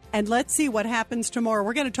 And let's see what happens tomorrow.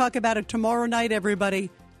 We're going to talk about it tomorrow night,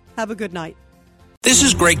 everybody. Have a good night. This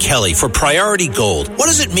is Greg Kelly for Priority Gold. What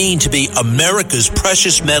does it mean to be America's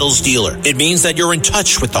precious metals dealer? It means that you're in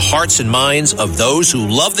touch with the hearts and minds of those who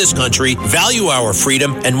love this country, value our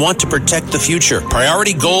freedom, and want to protect the future.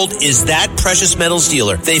 Priority Gold is that precious metals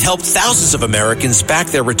dealer. They've helped thousands of Americans back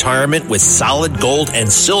their retirement with solid gold and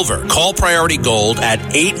silver. Call Priority Gold at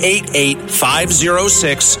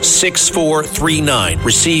 888-506-6439.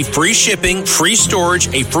 Receive free shipping, free storage,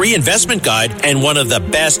 a free investment guide, and one of the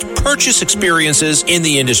best purchase experiences in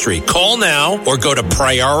the industry. Call now or go to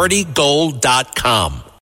PriorityGold.com.